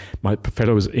 and my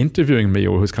fellow was interviewing me,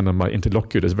 or who's kind of my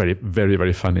interlocutor, is very, very,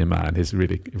 very funny man. He's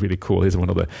really, really cool. He's one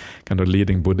of the kind of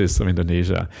leading Buddhists of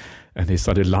Indonesia. And he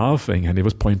started laughing, and he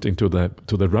was pointing to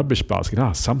the rubbish basket.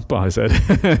 Sampah, I said.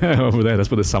 Over there, that's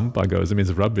where the sampah goes. It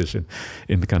means rubbish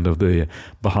in kind of the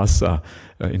Bahasa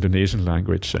Indonesian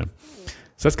language. So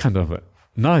that's kind of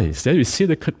nice. There you see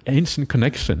the ancient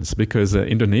connections, because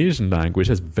Indonesian language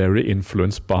is very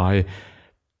influenced by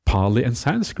Pali and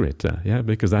Sanskrit,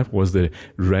 because that was the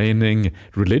reigning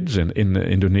religion in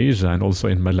Indonesia and also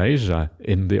in Malaysia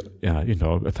in the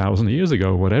 1,000 years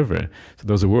ago, or whatever. So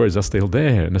those words are still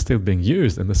there and are still being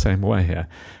used in the same way,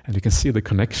 and you can see the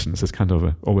connections. It's kind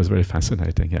of always very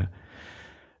fascinating.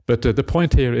 But the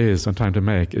point here I'm trying to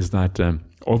make is that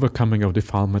overcoming of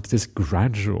defilement is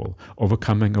gradual.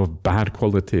 Overcoming of bad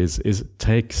qualities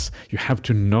you have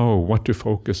to know what to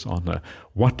focus on.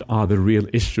 What are the real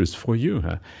issues for you?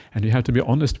 And you have to be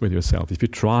honest with yourself. If you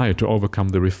try to overcome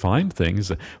the refined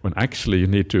things, when actually you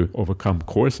need to overcome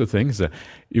coarser things,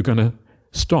 you're going to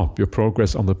stop your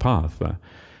progress on the path.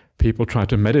 People try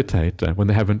to meditate when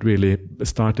they haven't really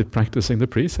started practicing the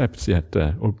precepts yet,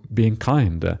 or being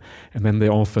kind, and then they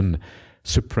often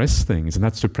suppress things, and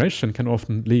that suppression can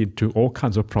often lead to all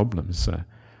kinds of problems.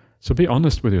 So be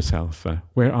honest with yourself.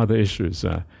 Where are the issues?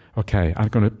 Okay,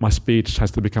 my speech has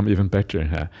to become even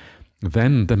better.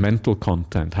 Then the mental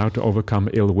content, how to overcome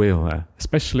ill will,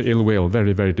 especially ill will,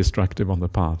 very, very destructive on the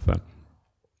path.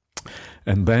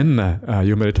 And then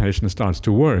your meditation starts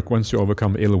to work. Once you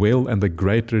overcome ill will and the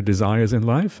greater desires in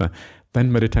life,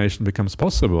 then meditation becomes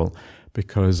possible,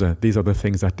 because these are the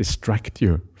things that distract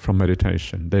you from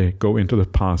meditation. They go into the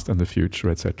past and the future,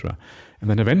 etc. And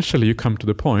then eventually you come to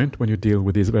the point when you deal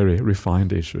with these very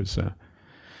refined issues.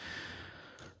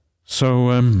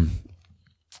 So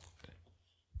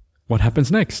what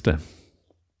happens next? So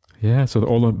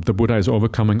the Buddha is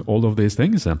overcoming all of these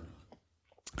things.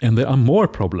 And there are more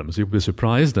problems. You'll be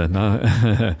surprised.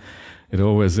 There's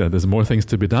more things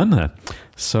to be done.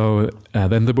 So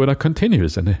then the Buddha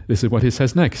continues, and this is what he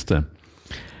says next.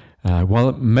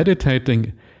 While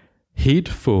meditating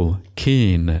heedful,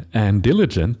 keen, and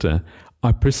diligent,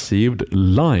 I perceived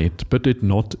light, but did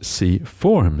not see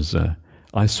forms.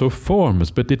 I saw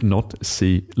forms, but did not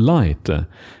see light.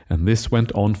 And this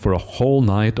went on for a whole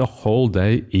night, a whole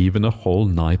day, even a whole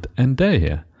night and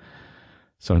day.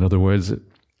 So in other words,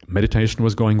 meditation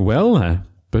was going well,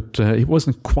 but it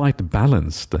wasn't quite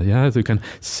balanced. So you can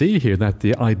see here that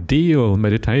the ideal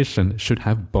meditation should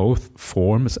have both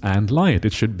forms and light.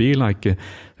 It should be like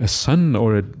a sun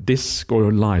or a disk or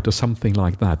a light or something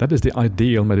like that. That is the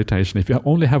ideal meditation. If you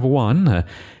only have one,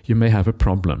 you may have a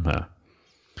problem.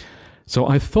 So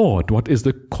I thought, what is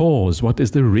the cause? What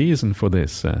is the reason for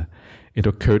this? It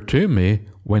occurred to me,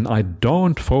 when I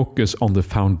don't focus on the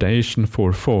foundation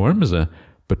for forms,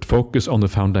 but focus on the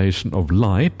foundation of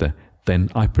light, then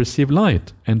I perceive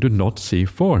light and do not see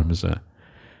forms.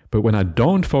 But when I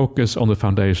don't focus on the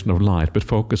foundation of light, but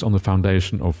focus on the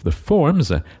foundation of the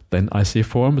forms, then I see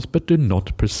forms but do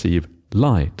not perceive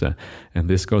light. And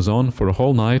this goes on for a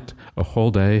whole night, a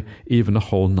whole day, even a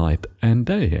whole night and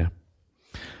day.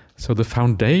 So the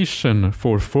foundation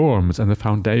for forms and the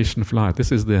foundation for light,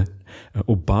 this is the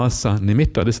Ubasa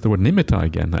Nimitta. This is the word Nimitta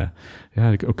again.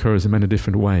 It occurs in many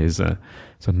different ways.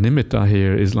 So Nimitta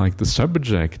here is like the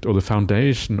subject or the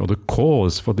foundation or the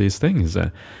cause for these things.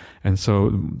 And so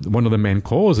one of the main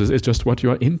causes is just what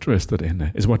you are interested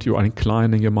in, is what you are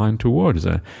inclining your mind towards.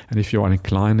 And if you are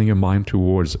inclining your mind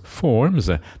towards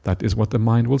forms, that is what the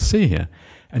mind will see.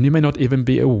 And you may not even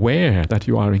be aware that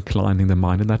you are inclining the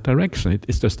mind in that direction.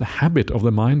 It's just a habit of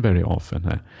the mind very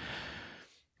often.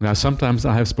 Now, sometimes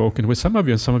I have spoken with some of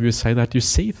you, and some of you say that you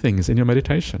see things in your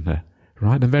meditation,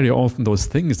 right? And very often those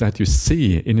things that you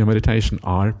see in your meditation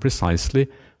are precisely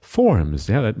forms.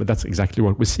 That's exactly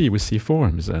what we see. We see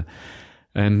forms.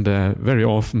 And very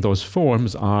often those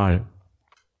forms are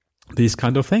these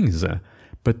kind of things,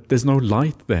 but there's no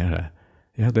light there.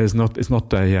 It is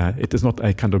not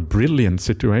a kind of brilliant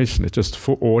situation. It's just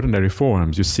for ordinary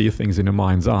forms. You see things in your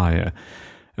mind's eye.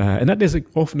 And that is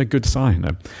often a good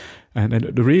sign. And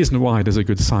the reason why it is a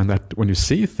good sign that when you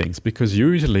see things, because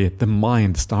usually the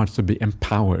mind starts to be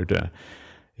empowered.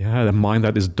 Yeah, the mind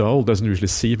that is dull doesn't usually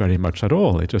see very much at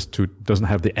all. It just doesn't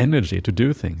have the energy to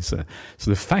do things. So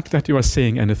the fact that you are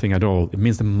seeing anything at all, it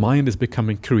means the mind is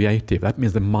becoming creative. That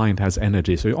means the mind has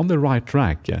energy. So you're on the right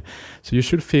track. Yeah? So you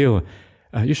should feel,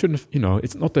 you shouldn't,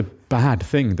 it's not a bad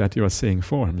thing that you are seeing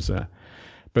forms.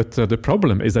 But the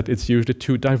problem is that it's usually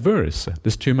too diverse.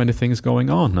 There's too many things going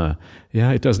on.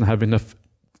 It doesn't have enough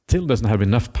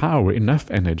power,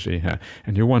 enough energy,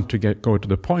 and you want to go to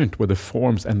the point where the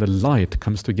forms and the light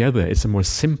comes together. It's a more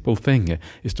simple thing.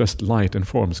 It's just light and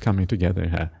forms coming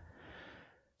together.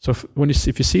 So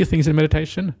if you see things in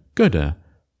meditation, good,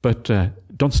 but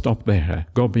don't stop there.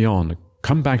 Go beyond.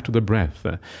 Come back to the breath.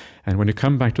 And when you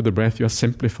come back to the breath, you are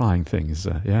simplifying things.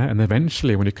 And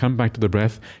eventually, when you come back to the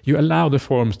breath, you allow the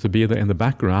forms to be there in the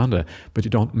background, but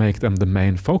you don't make them the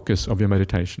main focus of your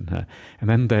meditation. And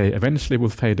then they eventually will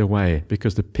fade away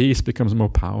because the peace becomes more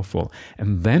powerful.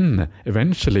 And then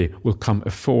eventually will come a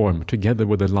form together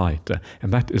with the light.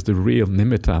 And that is the real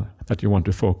nimitta that you want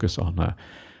to focus on.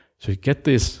 So you get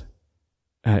this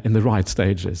in the right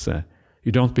stages.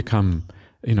 You don't become...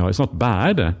 it's not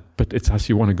bad, but it's as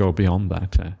you want to go beyond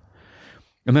that.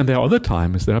 And then there are other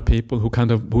times, there are people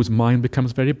whose mind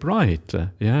becomes very bright,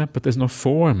 but there's no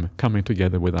form coming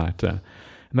together with that. And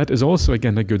that is also,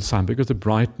 again, a good sign, because the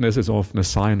brightness is often a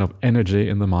sign of energy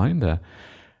in the mind.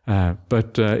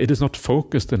 But it is not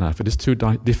focused enough, it is too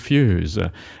diffuse,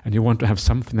 and you want to have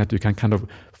something that you can kind of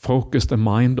focus the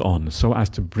mind on, so as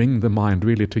to bring the mind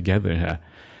really together.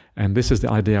 And this is the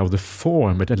idea of the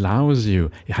form. It allows you,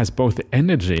 it has both the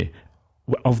energy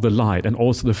of the light and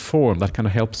also the form that kind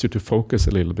of helps you to focus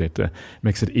a little bit,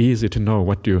 makes it easy to know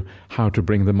how to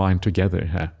bring the mind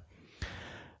together.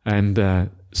 And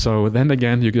so then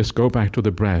again, you just go back to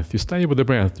the breath. You stay with the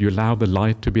breath, you allow the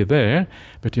light to be there,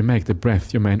 but you make the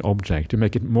breath your main object. You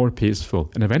make it more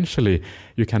peaceful. And eventually,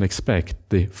 you can expect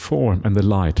the form and the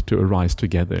light to arise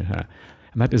together.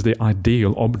 And that is the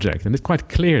ideal object. And it's quite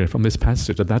clear from this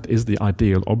passage that is the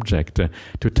ideal object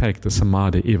to take the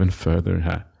samadhi even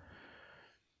further.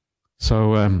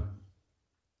 So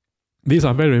these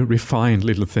are very refined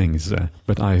little things,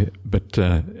 but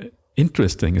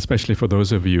interesting, especially for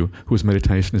those of you whose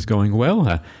meditation is going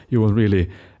well. You will really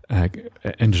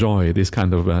enjoy these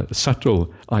kind of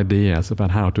subtle ideas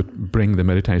about how to bring the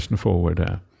meditation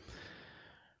forward.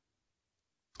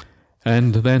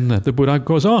 And then the Buddha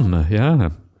goes on,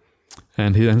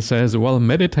 and he then says, while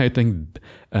meditating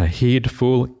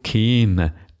heedful,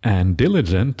 keen, and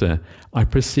diligent, I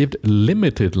perceived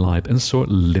limited light and saw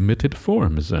limited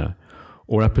forms.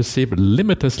 Or I perceived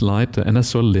limitless light and I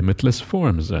saw limitless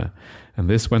forms. And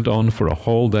this went on for a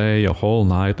whole day, a whole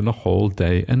night, and a whole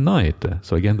day and night.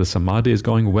 So again, the samadhi is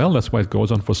going well, that's why it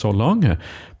goes on for so long,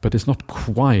 but it's not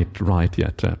quite right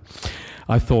yet.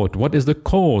 I thought, what is the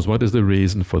cause? What is the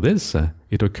reason for this?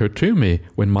 It occurred to me,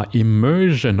 when my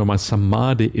immersion or my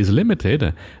samadhi is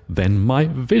limited, then my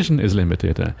vision is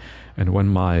limited. And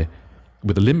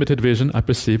with a limited vision, I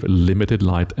perceive limited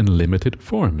light and limited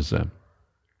forms.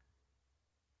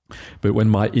 But when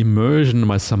my immersion,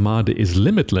 my samadhi is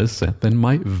limitless, then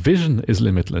my vision is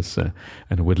limitless.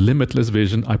 And with limitless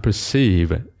vision, I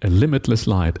perceive a limitless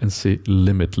light and see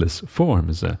limitless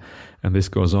forms. And this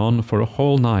goes on for a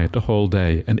whole night, a whole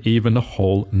day, and even a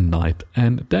whole night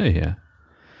and day.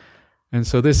 And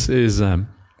so this is,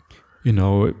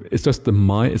 it's just the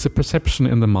mind. It's a perception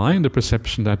in the mind, a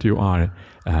perception that you are,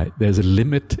 there's a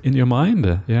limit in your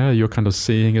mind. You're kind of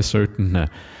seeing a certain...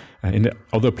 in the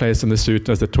other place in the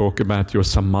sutras, they talk about your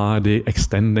samadhi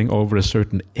extending over a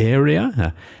certain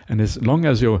area. And as long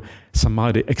as your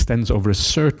samadhi extends over a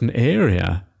certain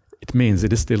area, it means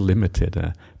it is still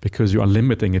limited, because you are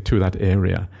limiting it to that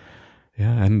area.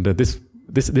 And these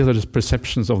are just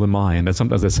perceptions of the mind. And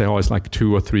sometimes they say, it's like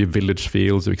 2 or 3 village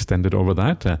fields, you extend it over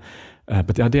that.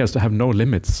 But the idea is to have no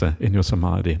limits in your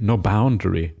samadhi, no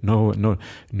boundary, no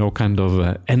kind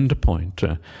of end point.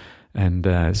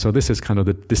 And so this is kind of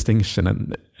the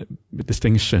distinction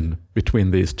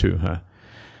between these two.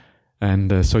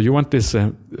 And so you want this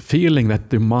feeling that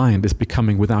the mind is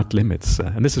becoming without limits.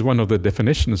 And this is one of the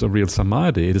definitions of real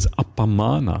samadhi. It is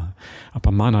appamana.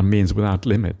 Appamana means without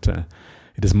limit.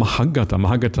 It is mahagata.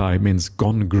 Mahagata means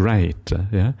gone great.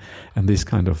 And these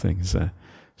kind of things.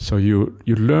 So you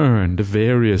learn the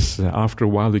various, after a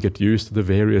while you get used to the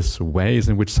various ways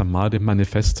in which samadhi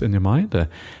manifests in your mind,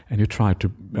 and you try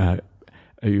to,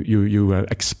 you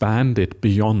expand it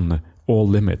beyond all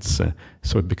limits,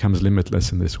 so it becomes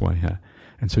limitless in this way.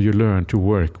 And so you learn to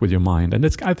work with your mind. And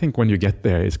I think when you get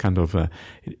there, it's kind of,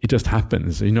 it just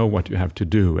happens. You know what you have to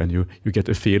do, and you get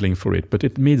a feeling for it. But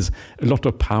it needs a lot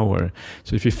of power.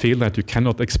 So if you feel that you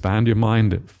cannot expand your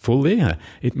mind fully,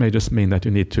 it may just mean that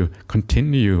you need to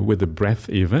continue with the breath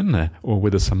even, or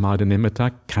with the samadhi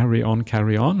nimitta, carry on,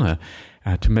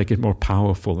 to make it more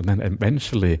powerful. And then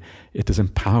eventually it is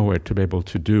empowered to be able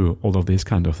to do all of these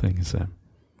kind of things.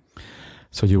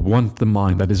 So you want the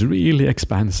mind that is really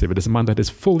expansive. It is a mind that is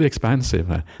fully expansive.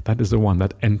 That is the one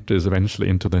that enters eventually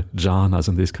into the jhanas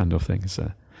and these kind of things.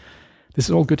 This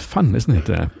is all good fun, isn't it?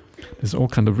 This is all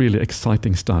kind of really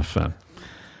exciting stuff.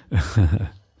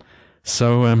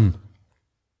 So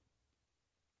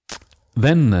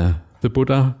then the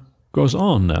Buddha goes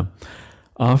on.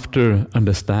 After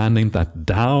understanding that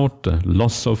doubt,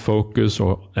 loss of focus,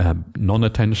 or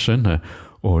non-attention,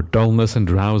 or dullness and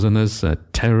drowsiness,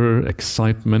 terror,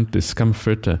 excitement,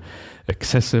 discomfort,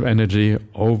 excessive energy,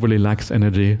 overly lax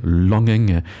energy,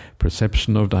 longing,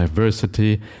 perception of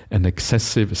diversity, and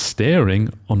excessive staring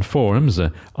on forms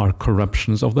are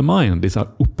corruptions of the mind. These are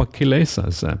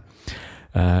upakilesas.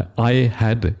 I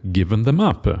had given them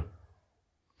up.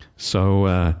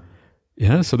 So,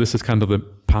 so this is kind of the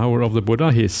power of the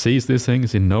Buddha. He sees these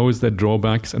things, he knows their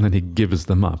drawbacks, and then he gives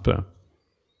them up.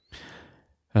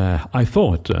 I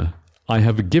thought, I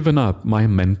have given up my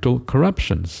mental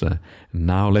corruptions.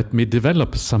 Now let me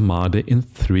develop samadhi in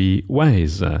 3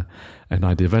 ways. And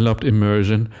I developed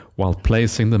immersion while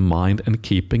placing the mind and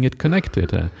keeping it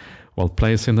connected. While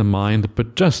placing the mind,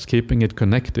 but just keeping it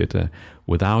connected.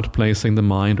 Without placing the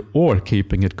mind or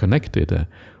keeping it connected.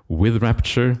 With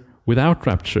rapture, without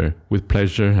rapture, with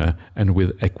pleasure, and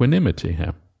with equanimity.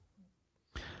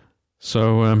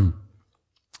 So,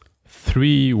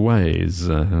 3 ways.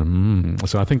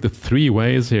 So I think the 3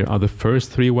 ways here are the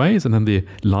first 3 ways, and then the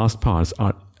last parts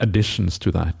are additions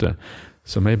to that.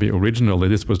 So maybe originally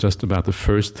this was just about the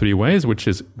first 3 ways, which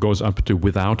goes up to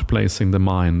without placing the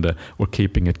mind or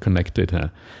keeping it connected.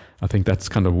 I think that's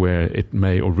kind of where it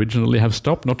may originally have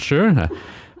stopped, not sure.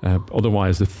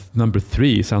 Otherwise, the number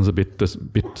 3 sounds a bit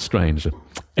strange.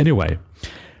 Anyway,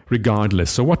 regardless,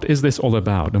 so what is this all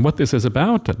about? And what this is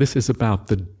about the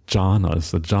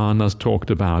jhanas. The jhanas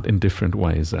talked about in different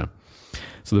ways.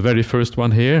 So the very first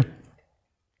one here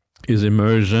is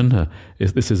immersion.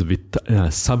 This is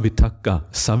savitaka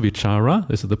savichara.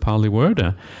 This is the Pali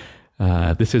word.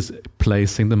 This is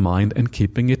placing the mind and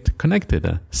keeping it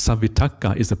connected.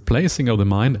 Savitaka is the placing of the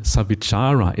mind.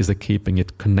 Savichara is the keeping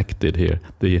it connected here.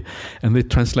 And the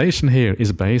translation here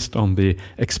is based on the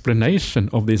explanation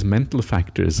of these mental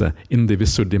factors in the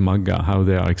Visuddhimagga, how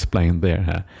they are explained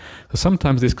there. So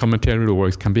sometimes these commentarial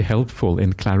works can be helpful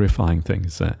in clarifying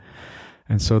things.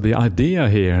 And so the idea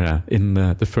here in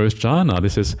the first jhana,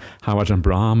 this is how Ajahn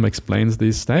Brahm explains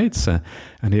these states.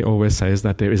 And he always says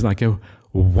that there is like a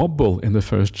wobble in the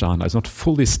first jhana. It's not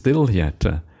fully still yet.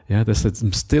 There's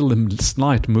still a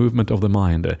slight movement of the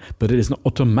mind, but it is an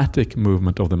automatic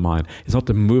movement of the mind. It's not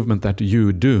a movement that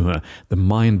you do. The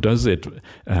mind does it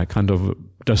kind of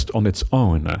just on its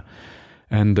own.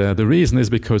 And the reason is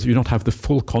because you don't have the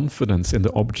full confidence in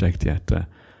the object yet.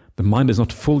 The mind is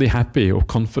not fully happy or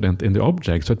confident in the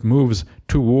object, so it moves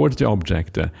towards the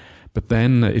object. But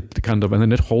then it and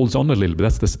then it holds on a little bit.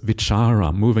 That's this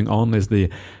vichara. Moving on is the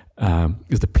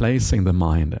placing the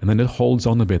mind, and then it holds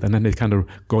on a bit, and then it kind of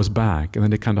goes back, and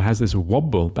then it kind of has this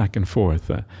wobble back and forth,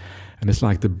 and it's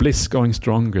like the bliss going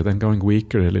stronger, then going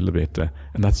weaker a little bit,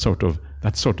 and that sort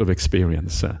of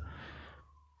experience.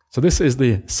 So this is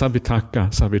the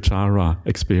savitaka savichara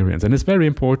experience, and it's very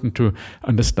important to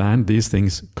understand these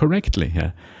things correctly.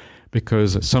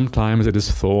 Because sometimes it is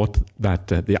thought that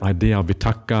the idea of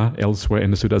vitakka elsewhere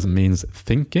in the suttas means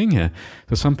thinking.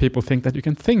 So some people think that you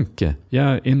can think,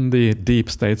 in the deep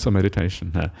states of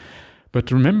meditation. But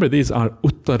remember, these are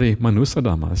uttari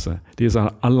manusadhammas. These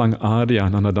are alang arya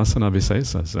and anadasana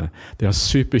visesas. They are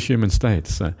superhuman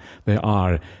states. They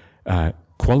are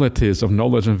qualities of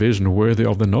knowledge and vision worthy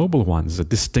of the noble ones,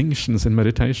 distinctions in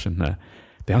meditation.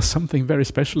 There is something very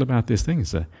special about these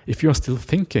things. If you're still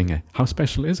thinking, how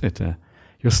special is it?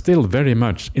 You're still very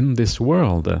much in this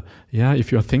world,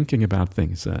 if you're thinking about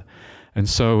things. And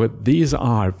so these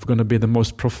are going to be the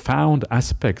most profound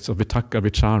aspects of vitakka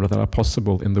vichara that are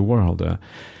possible in the world.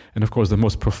 And of course, the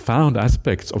most profound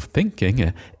aspects of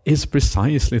thinking is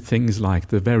precisely things like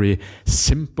the very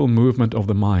simple movement of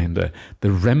the mind,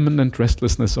 the remnant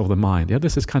restlessness of the mind.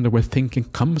 This is kind of where thinking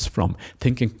comes from.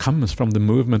 Thinking comes from the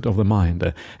movement of the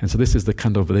mind. And so this is the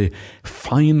kind of the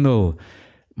final,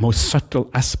 most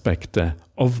subtle aspect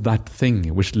of that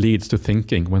thing which leads to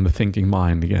thinking when the thinking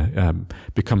mind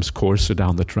becomes coarser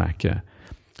down the track.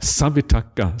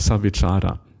 Savitaka,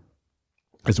 savichara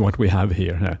is what we have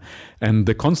here. And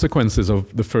the consequences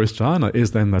of the first jhana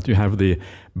is then that you have the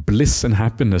bliss and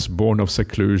happiness born of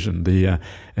seclusion, the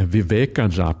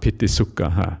vivekaja piti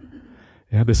sukha.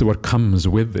 Yeah, this is what comes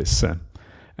with this.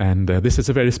 And this is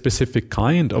a very specific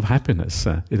kind of happiness.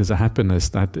 It is a happiness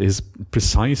that is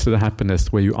precisely the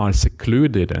happiness where you are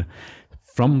secluded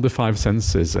from the five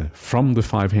senses, from the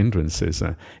five hindrances.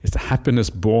 It's the happiness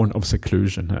born of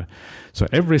seclusion. So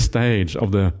every stage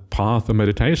of the path of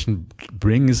meditation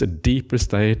brings a deeper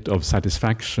state of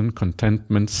satisfaction,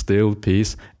 contentment, still,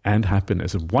 peace, and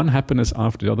happiness. One happiness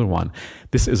after the other one.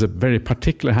 This is a very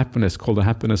particular happiness called the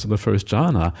happiness of the first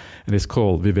jhana, and it's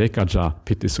called vivekaja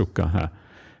piti sukha.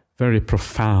 Very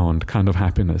profound kind of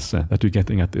happiness that you're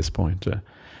getting at this point.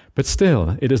 But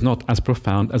still, it is not as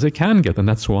profound as it can get, and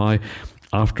that's why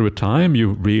after a time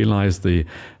you realize the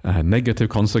negative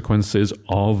consequences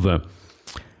of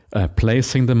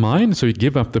placing the mind. So you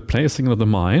give up the placing of the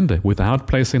mind without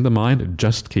placing the mind,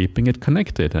 just keeping it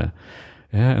connected.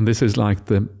 And this is like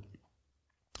the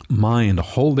mind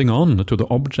holding on to the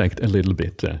object a little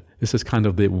bit. This is kind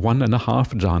of the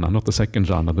 1.5 jhana, not the second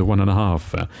jhana, the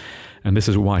 1.5. And this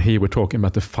is why here we're talking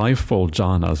about the fivefold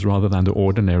jhanas rather than the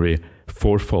ordinary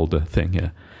fourfold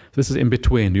thing. This is in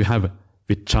between. You have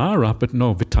vichara, but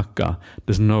no vitaka.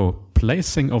 There's no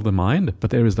placing of the mind, but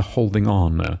there is the holding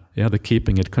on, the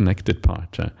keeping it connected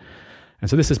part. And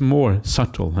so this is more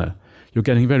subtle. You're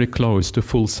getting very close to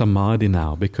full samadhi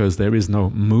now because there is no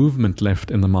movement left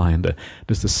in the mind.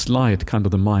 There's a slight kind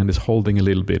of the mind is holding a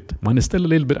little bit. Mind is still a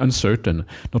little bit uncertain,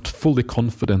 not fully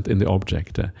confident in the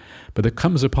object. But there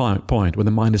comes a point where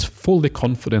the mind is fully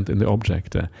confident in the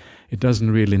object. It doesn't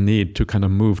really need to kind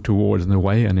of move towards and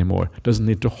away anymore. It doesn't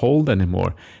need to hold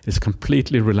anymore. It's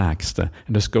completely relaxed and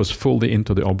just goes fully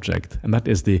into the object. And that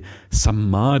is the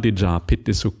samadhija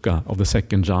piti sukha of the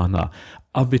second jhana.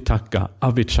 Avitaka,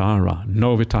 avichara,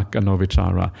 no vitaka, no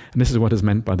vichara. And this is what is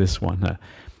meant by this one.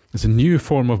 It's a new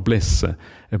form of bliss,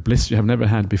 a bliss you have never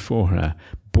had before,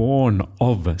 born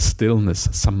of stillness,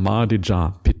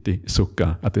 samadhija piti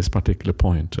sukha at this particular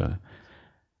point.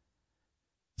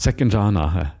 Second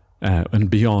jhana, and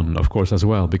beyond, of course, as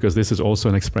well, because this is also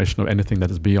an expression of anything that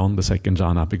is beyond the second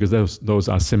jhana, because those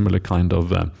are similar kind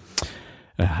of,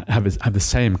 have the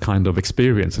same kind of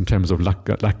experience in terms of lack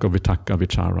of vitaka,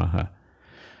 vichara.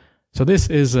 So this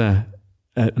is an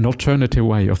alternative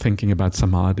way of thinking about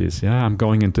samadhis. Yeah, I'm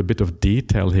going into a bit of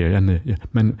detail here,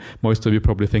 and most of you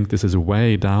probably think this is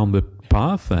way down the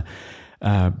path.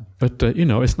 But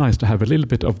it's nice to have a little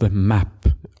bit of the map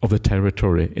of the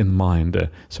territory in mind,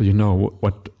 so you know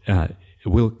what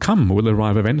will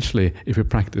arrive eventually if you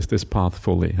practice this path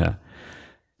fully.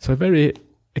 So very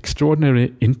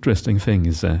extraordinary, interesting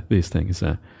things, these things.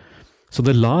 So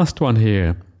the last one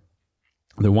here,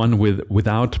 the one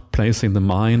without placing the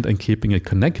mind and keeping it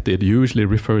connected, usually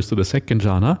refers to the second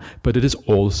jhana, but it is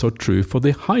also true for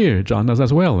the higher jhanas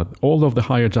as well. All of the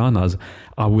higher jhanas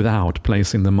are without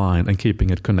placing the mind and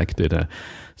keeping it connected.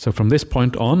 So from this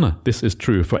point on, this is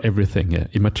true for everything,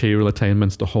 immaterial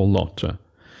attainments, the whole lot.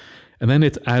 And then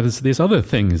it adds these other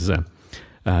things,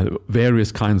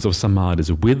 various kinds of samadhis,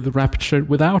 with rapture,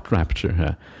 without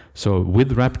rapture. So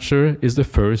with rapture is the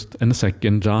first and the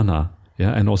second jhana.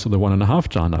 Yeah, and also the 1.5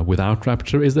 jhana. Without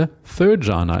rapture is the third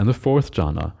jhana and the fourth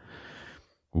jhana.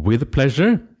 With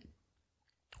pleasure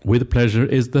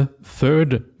is the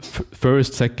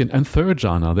first, second, and third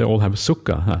jhana. They all have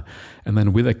sukha. And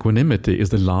then with equanimity is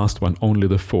the last one, only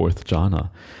the fourth jhana.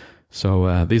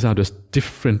 So these are just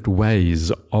different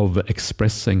ways of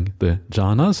expressing the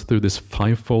jhanas through this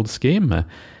fivefold scheme,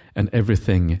 and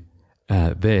everything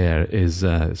there is,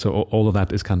 so all of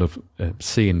that is kind of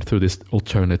seen through this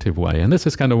alternative way. And this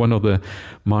is kind of one of the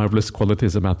marvelous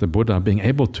qualities about the Buddha, being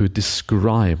able to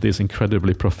describe these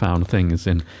incredibly profound things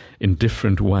in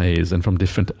different ways and from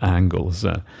different angles.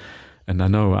 And I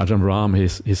know Ajahn Ram, he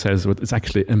says it's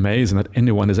actually amazing that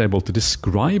anyone is able to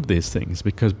describe these things,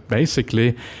 because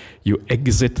basically you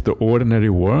exit the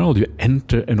ordinary world, you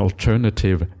enter an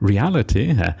alternative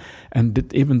reality,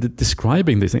 and even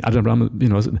describing these things, Ajahn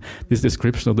Ram, this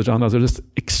description of the jhanas are just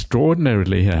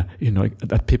extraordinarily,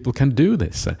 that people can do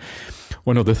this.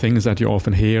 One of the things that you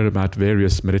often hear about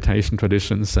various meditation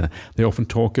traditions, they often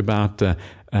talk about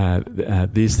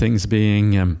these things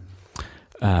being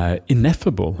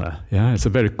ineffable. It's a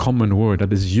very common word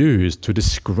that is used to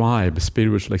describe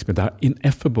spiritual experience. They are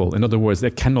ineffable. In other words, they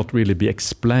cannot really be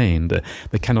explained.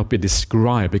 They cannot be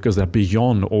described because they're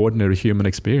beyond ordinary human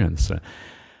experience.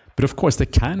 But of course, they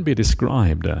can be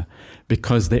described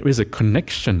because there is a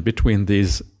connection between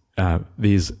these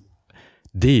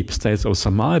deep states of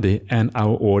samadhi and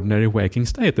our ordinary waking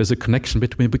state. There's a connection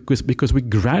between, because we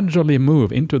gradually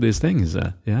move into these things,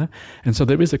 and so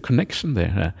there is a connection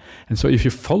there. And so if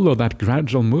you follow that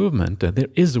gradual movement, there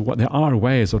are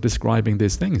ways of describing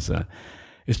these things.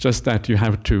 It's just that you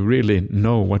have to really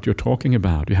know what you're talking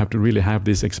about. You have to really have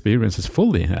these experiences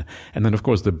fully. And then, of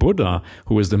course, the Buddha,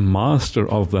 who is the master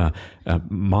of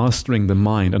mastering the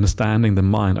mind, understanding the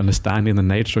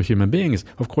nature of human beings,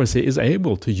 of course, he is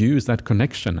able to use that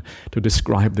connection to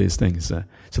describe these things.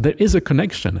 So there is a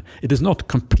connection. It is not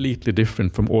completely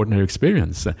different from ordinary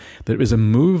experience. There is a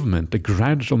movement, a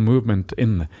gradual movement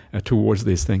towards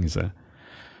these things.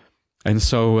 And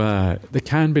so they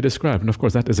can be described. And of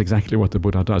course, that is exactly what the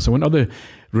Buddha does. So when other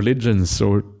religions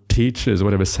or teachers or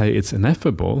whatever say it's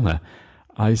ineffable,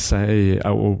 I say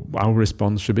our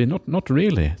response should be not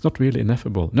really. It's not really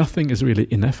ineffable. Nothing is really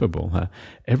ineffable.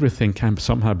 Everything can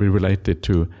somehow be related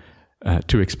to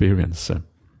experience.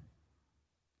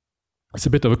 It's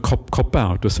a bit of a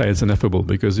cop-out to say it's ineffable,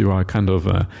 because you are kind of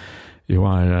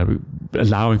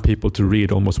allowing people to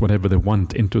read almost whatever they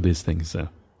want into these things.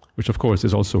 Which of course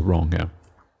is also wrong.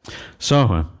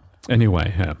 So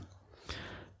anyway,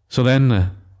 so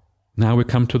then now we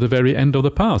come to the very end of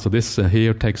the path. So this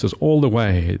here takes us all the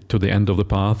way to the end of the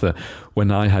path,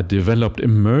 when I had developed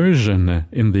immersion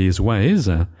in these ways.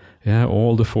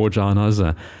 All the 4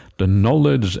 jhanas, the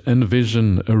knowledge and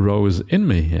vision arose in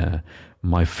me.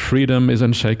 My freedom is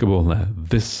unshakable.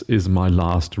 This is my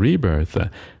last rebirth.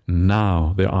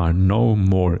 Now there are no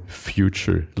more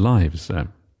future lives.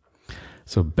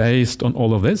 So based on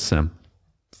all of this,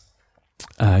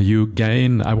 you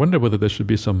gain, I wonder whether there should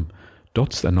be some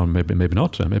dots then, or maybe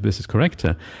not, maybe this is correct.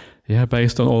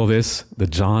 Based on all of this, the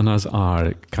jhanas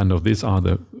are these are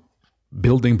the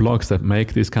building blocks that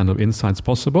make these kind of insights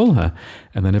possible.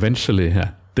 And then eventually,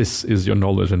 this is your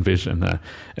knowledge and vision.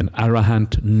 An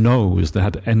arahant knows they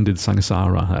had ended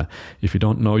samsara. If you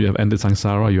don't know you have ended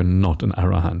samsara, you're not an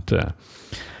arahant.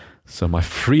 So my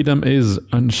freedom is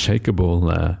unshakable.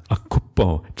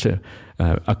 Akuppo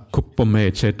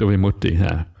me cheto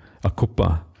vimutti.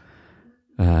 Akuppa.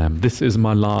 This is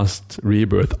my last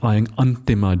rebirth. Ayang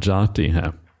antima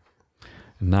jati.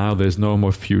 Now there's no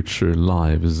more future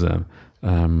lives. What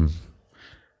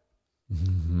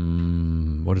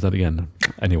is that again?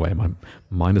 Anyway, my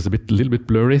mind is a little bit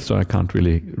blurry, so I can't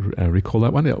really recall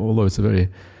that one. Although it's a very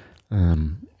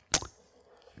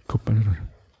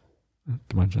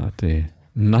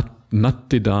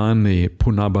Nattidani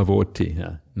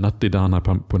punabhavoti. Nattidana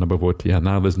punabhavoti.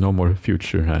 Now there's no more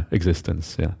future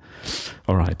existence.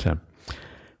 All right.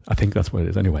 I think that's what it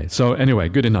is anyway. So anyway,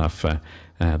 good enough.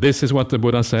 This is what the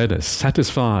Buddha said.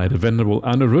 Satisfied, Venerable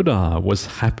Anuruddha was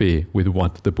happy with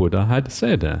what the Buddha had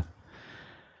said.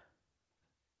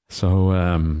 So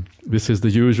this is the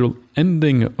usual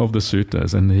ending of the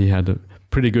suttas, and he had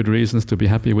pretty good reasons to be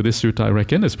happy with this sutta, I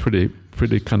reckon. It's pretty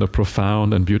kind of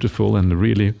profound and beautiful and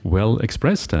really well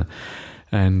expressed.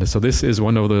 And so this is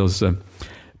one of those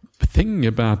thing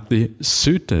about the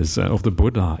suttas of the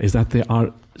Buddha, is that they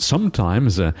are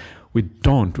sometimes we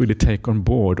don't really take on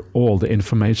board all the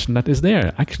information that is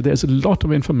there. Actually, there's a lot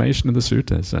of information in the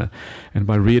suttas, and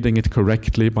by reading it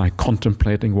correctly, by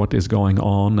contemplating what is going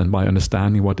on, and by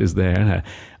understanding what is there,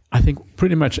 I think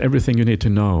pretty much everything you need to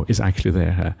know is actually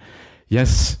there.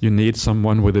 Yes, you need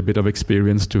someone with a bit of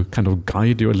experience to kind of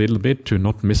guide you a little bit to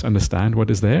not misunderstand what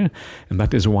is there. And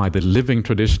that is why the living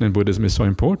tradition in Buddhism is so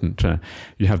important.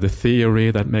 You have the theory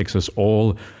that makes us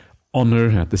all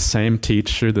honor the same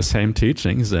teacher, the same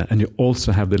teachings, and you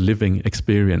also have the living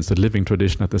experience, the living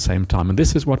tradition at the same time. And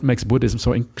this is what makes Buddhism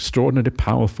so extraordinarily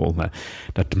powerful,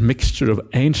 that mixture of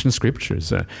ancient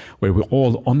scriptures, where we're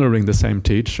all honoring the same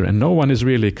teacher, and no one is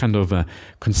really kind of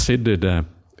considered,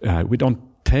 we don't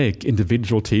take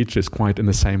individual teachers quite in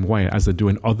the same way as they do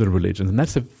in other religions. And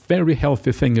that's a very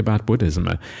healthy thing about Buddhism,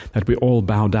 that we all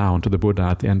bow down to the Buddha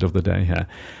at the end of the day.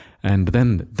 And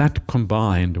then that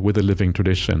combined with the living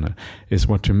tradition is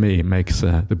what to me makes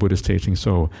the Buddhist teaching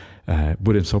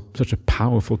Buddhism such a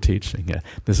powerful teaching.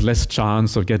 There's less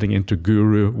chance of getting into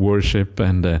guru worship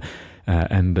and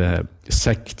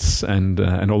sects and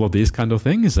all of these kind of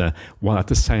things, while at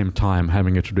the same time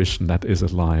having a tradition that is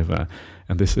alive.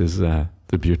 And this is the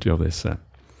beauty of this.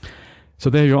 So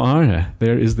there you are.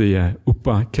 There is the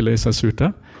Upakilesa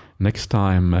Sutta. Next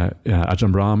time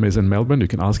Ajahn Brahm is in Melbourne, you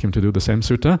can ask him to do the same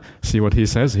sutta, see what he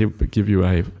says. He'll give you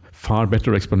a far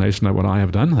better explanation of what I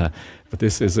have done. But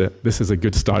this is a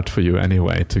good start for you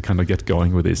anyway, to kind of get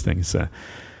going with these things.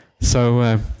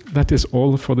 So that is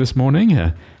all for this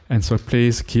morning. And so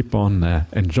please keep on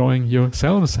enjoying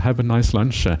yourselves. Have a nice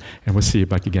lunch, and we'll see you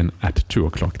back again at 2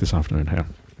 o'clock this afternoon here.